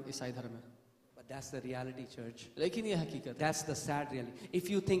जिसका नाम ईसाई धर्म है। But that's the reality, church. लेकिन ये हकीकत है। That's the sad reality.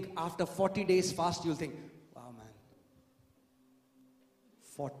 If you think after 40 days fast, you'll think, wow, man,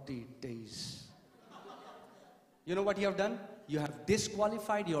 40 days. You know what you have done? You have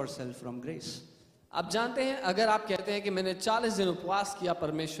disqualified yourself from grace. आप जानते हैं, अगर आप कहते हैं कि मैंने 40 दिन उपवास किया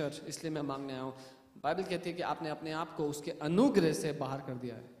परमेश्वर इसलिए मैं मांगने आया हूँ, बाइबल कहती है कि आपने अपने आप को उसके अनुग्रह से बाहर कर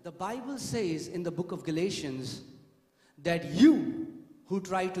दिया है. The Bible says in the book of Galatians that you who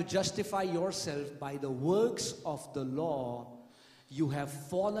try to justify yourself by the works of the law, you have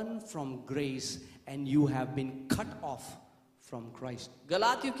fallen from grace and you have been cut off from Christ.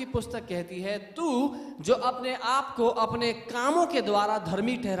 गलातियों की पुस्तक कहती है, तू जो अपने आप को अपने कामों के द्वारा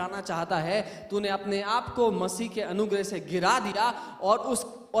धर्मी ठहराना चाहता है, तूने अपने आप को मसीह के अनुग्रह से गिरा दिया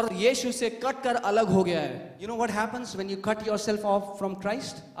और यीशु से कट कर अलग हो गया है. You know what happens when you cut yourself off from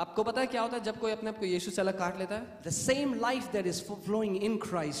Christ? आपको पता है क्या होता है जब कोई अपने आप को यीशु से अलग काट लेता है? The same life that is flowing in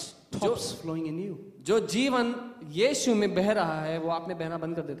Christ stops flowing in you. जो जीवन यीशु में बह रहा है वो आप में बहना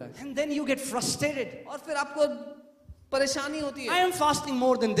बंद कर देता है. And then you get frustrated. और फिर आपको परेशानी होती I है. am fasting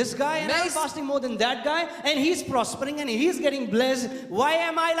more than this guy and I am fasting more than that guy and he's prospering and he's getting blessed. Why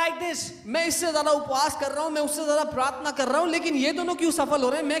am I like this? मैं इससे ज्यादा उपवास कर रहा हूँ, मैं उससे ज्यादा प्रार्थना कर रहा हूँ, लेकिन ये दोनों क्यों सफल हो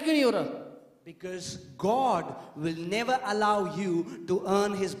रहे हैं, मैं क्यों नहीं हो रहा? Because God will never allow you to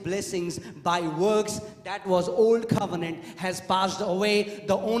earn his blessings by works. That was old covenant, has passed away.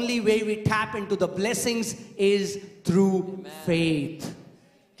 The only way we tap into the blessings is through faith.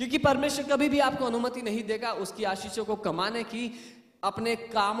 क्योंकि परमेश्वर कभी भी आपको अनुमति नहीं देगा उसकी आशीषों को कमाने की अपने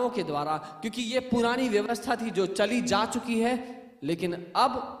कामों के द्वारा, क्योंकि ये पुरानी व्यवस्था थी जो चली जा चुकी है, लेकिन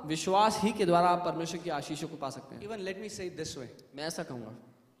अब विश्वास ही के द्वारा आप परमेश्वर की आशीषों को पा सकते हैं. Even let me say it this way. मैं ऐसा कहूंगा,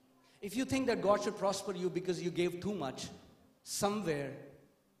 If you think that God should prosper you because you gave too much somewhere,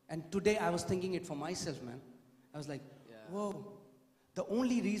 and today I was thinking it for myself, man. I was like, whoa, the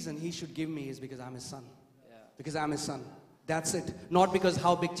only reason he should give me is because I'm his son. Because I'm his son. That's it. Not because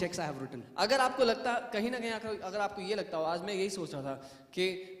how big checks I have written. अगर आपको लगता कहीं ना कहीं अगर आपको ये लगता हो, आज मैं यही सोच रहा था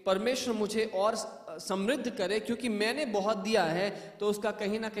कि परमेश्वर मुझे और समृद्ध करे क्योंकि मैंने बहुत दिया है, तो उसका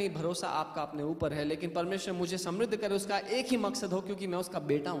कहीं ना कहीं भरोसा आपका अपने ऊपर है. लेकिन परमेश्वर मुझे समृद्ध करे उसका एक ही मकसद हो, क्योंकि मैं उसका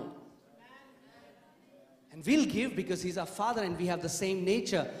बेटा हूं. And we'll give because he's our father and we have the same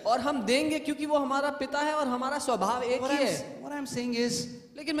nature. और हम देंगे क्योंकि वो हमारा पिता है और हमारा स्वभाव एक ही है. What I'm saying is,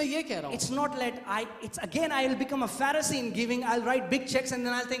 लेकिन मैं ये कह रहा हूँ, it's not like it's again I will become a Pharisee in giving. I'll write big checks and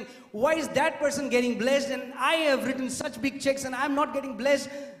then I'll think, why is that person getting blessed and I have written such big checks and I'm not getting blessed?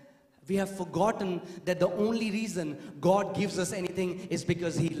 We have forgotten that the only reason God gives us anything is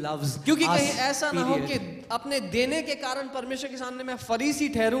because he loves us. क्योंकि कहीं ऐसा ना हो कि अपने देने के कारण परमेश्वर के सामने मैं फरीसी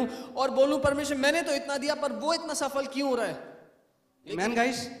ठहरूं और बोलूं परमेश्वर मैंने तो इतना दिया पर वो इतना सफल क्यों हो रहा है. Amen,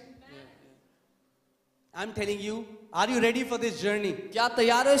 guys? I'm telling you, are you ready for this journey? क्या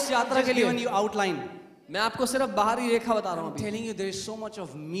तैयार हो इस यात्रा के लिए? Given you outline. मैं आपको सिर्फ बाहरी रेखा बता रहा हूँ. I'm telling you, there is so much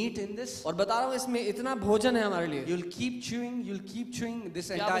of meat in this. और बता रहा हूँ इसमें इतना भोजन है हमारे लिए. You'll keep chewing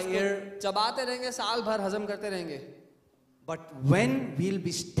this entire year. चबाते रहेंगे, साल भर हजम करते रहेंगे. But when we'll be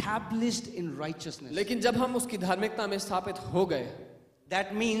established in righteousness. लेकिन जब हम उसकी धार्मिकता में स्थापित हो गए,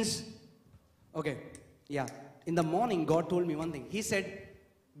 that means, okay, yeah. In the morning, God told me one thing. He said,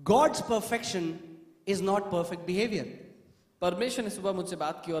 God's perfection is not perfect behavior. परमेश्वर ने सुबह मुझसे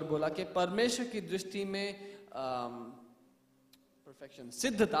बात की और बोला कि परमेश्वर की दृष्टि में परफेक्शन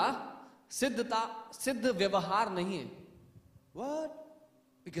सिद्ध व्यवहार नहीं है. What?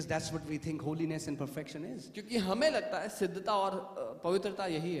 Because that's what we think holiness and perfection is. क्योंकि हमें लगता है सिद्धता और पवित्रता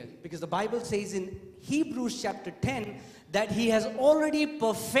यही है. Because the Bible says in Hebrews chapter 10 that he has already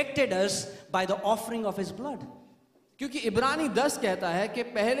perfected us by the offering of his blood. क्योंकि इब्रानी 10 कहता है कि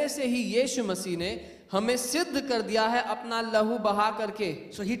पहले से ही यीशु मसीह ने हमें सिद्ध कर दिया है अपना लहू बहा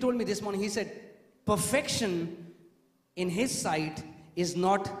करके. So he told me this morning, he said, perfection in his sight is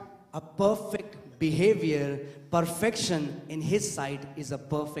not a perfect behavior. Perfection in his sight is a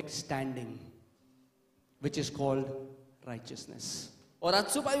perfect standing, which is called righteousness. और आज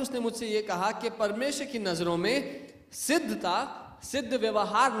सुबह उसने मुझसे ये कहा कि परमेश्वर की नजरों में सिद्ध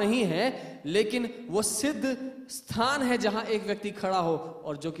व्यवहार नहीं है, लेकिन वो सिद्ध स्थान है जहां एक व्यक्ति खड़ा हो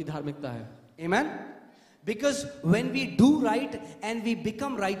और जो कि धार्मिकता है. Amen. Because when we do right and we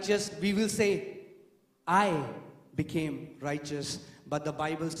become righteous, we will say, I became righteous. But the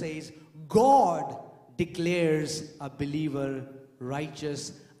Bible says, God declares a believer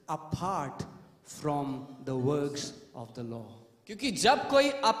righteous apart from the works of the law. क्योंकि जब कोई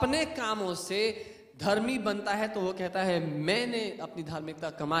अपने कामों से धर्मी बनता है तो वो कहता है मैंने अपनी धार्मिकता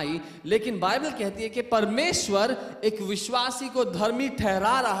कमाई, लेकिन बाइबल कहती है कि परमेश्वर एक विश्वासी को धर्मी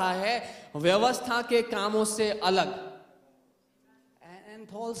ठहरा रहा है व्यवस्था के कामों से अलग. And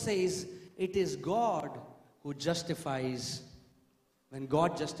Paul says it is God who justifies. When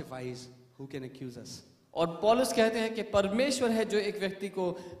God justifies, who can accuse us? और पौलुस कहते हैं कि परमेश्वर है जो एक व्यक्ति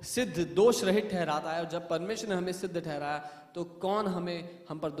को सिद्ध दोष रहित ठहराता है, और जब परमेश्वर ने हमें सिद्ध ठहराया तो कौन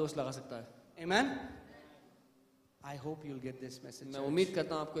हम पर दोष लगा सकता है. Amen. I hope you'll get this message. मैं उम्मीद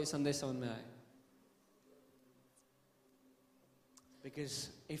करता हूं आपको ये संदेश समझ में आए. Because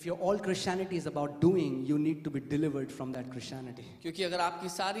if your all Christianity is about doing, you need to be delivered from that Christianity. क्योंकि अगर आपकी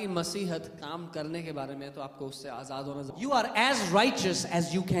सारी मसीहत काम करने के बारे में है, तो आपको उससे आजाद होना जरूरी। You are as righteous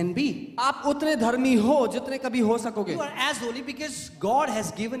as you can be. आप उतने धर्मी हो जितने कभी हो सकोगे। You are as holy because God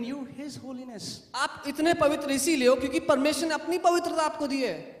has given you His holiness. आप इतने पवित्र इसीलिए हो क्योंकि परमेश्वर ने अपनी पवित्रता आपको दी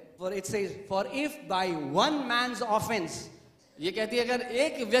है। For it says, for if by one man's offense, ये कहती है अगर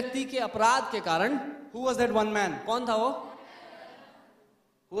एक व्यक्ति के अपराध के कारण, who was that one man? कौन था वो?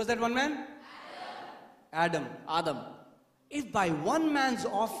 Who was that one man? Adam. Adam. If by one man's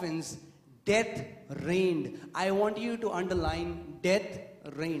offense death reigned, I want you to underline death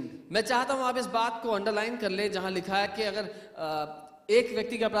reigned. मैं चाहता हूं आप इस बात को अंडरलाइन कर ले जहां लिखा है कि अगर एक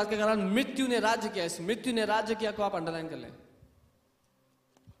व्यक्ति के अपराध के कारण मृत्यु ने राज्य किया, इस मृत्यु ने राज्य किया को आप अंडरलाइन कर ले।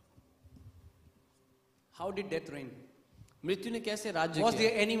 How did death reign? मृत्यु ने कैसे राज्य Was किया?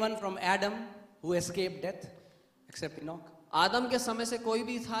 there anyone from Adam who escaped death except Enoch? आदम के समय से कोई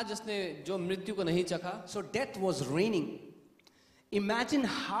भी था जिसने जो मृत्यु को नहीं चखा। So death was reigning. Imagine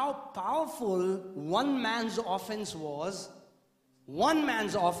how powerful one man's offense was, one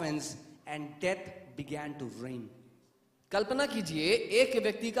man's offense, and death began to reign. कल्पना कीजिए एक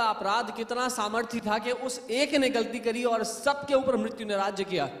व्यक्ति का अपराध कितना सामर्थ्य था कि उस एक ने गलती करी और सबके ऊपर मृत्यु ने राज्य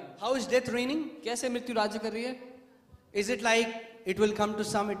किया। How is death reigning? कैसे मृत्यु राज्य कर रही है? Is it like it will come to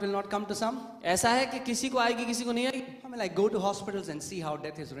some, it will not come to some? ऐसा है कि किसी को आएगी किसी को नहीं आएगी। I mean, like go to hospitals and see how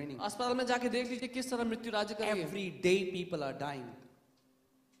death is reigning. अस्पताल में जाके देख लीजिए किस तरह मृत्यु राज्य कर रही है। Every day people are dying.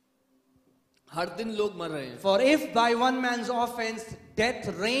 हर दिन लोग मर रहे हैं। For if by one man's offense death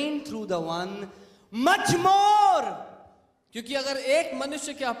reigned through the one, much more. क्योंकि अगर एक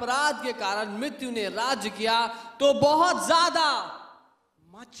मनुष्य के अपराध के कारण मृत्यु ने राज्य किया तो बहुत ज्यादा,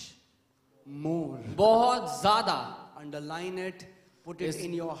 Much more. बहुत ज्यादा, Underline it, put it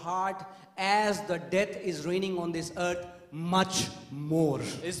in your heart, as the death is reigning on this earth, much more.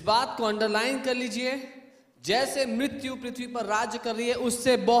 इस बात को अंडरलाइन कर लीजिए, जैसे मृत्यु पृथ्वी पर राज्य कर रही है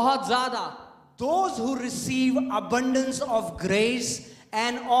उससे बहुत ज्यादा। Those who receive abundance of grace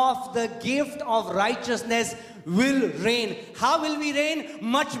and of the gift of righteousness will reign. How will we reign?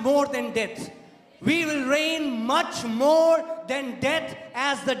 Much more than death. We will reign much more than death,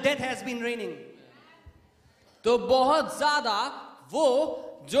 as the death has been reigning. तो बहुत ज्यादा वो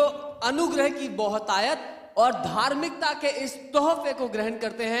जो अनुग्रह की बहुतायत और धार्मिकता के इस तोहफे को ग्रहण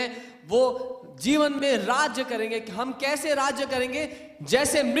करते हैं वो जीवन में राज्य करेंगे। हम कैसे राज्य करेंगे?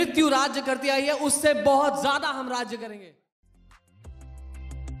 जैसे मृत्यु राज्य करती आई है उससे बहुत ज्यादा हम राज्य करेंगे।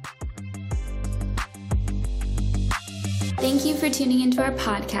 Thank you for tuning into our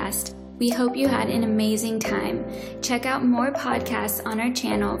podcast. We hope you had an amazing time. Check out more podcasts on our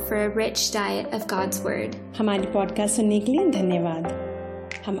channel for a rich diet of God's Word. हमारी पॉडकास्ट सुनने के लिए धन्यवाद।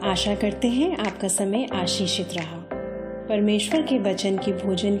 हम आशा करते हैं आपका समय आशीषित रहा। परमेश्वर के वचन की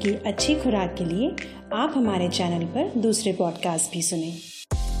भोजन की अच्छी खुराक के लिए आप हमारे चैनल पर दूसरे पॉडकास्ट भी सुनें।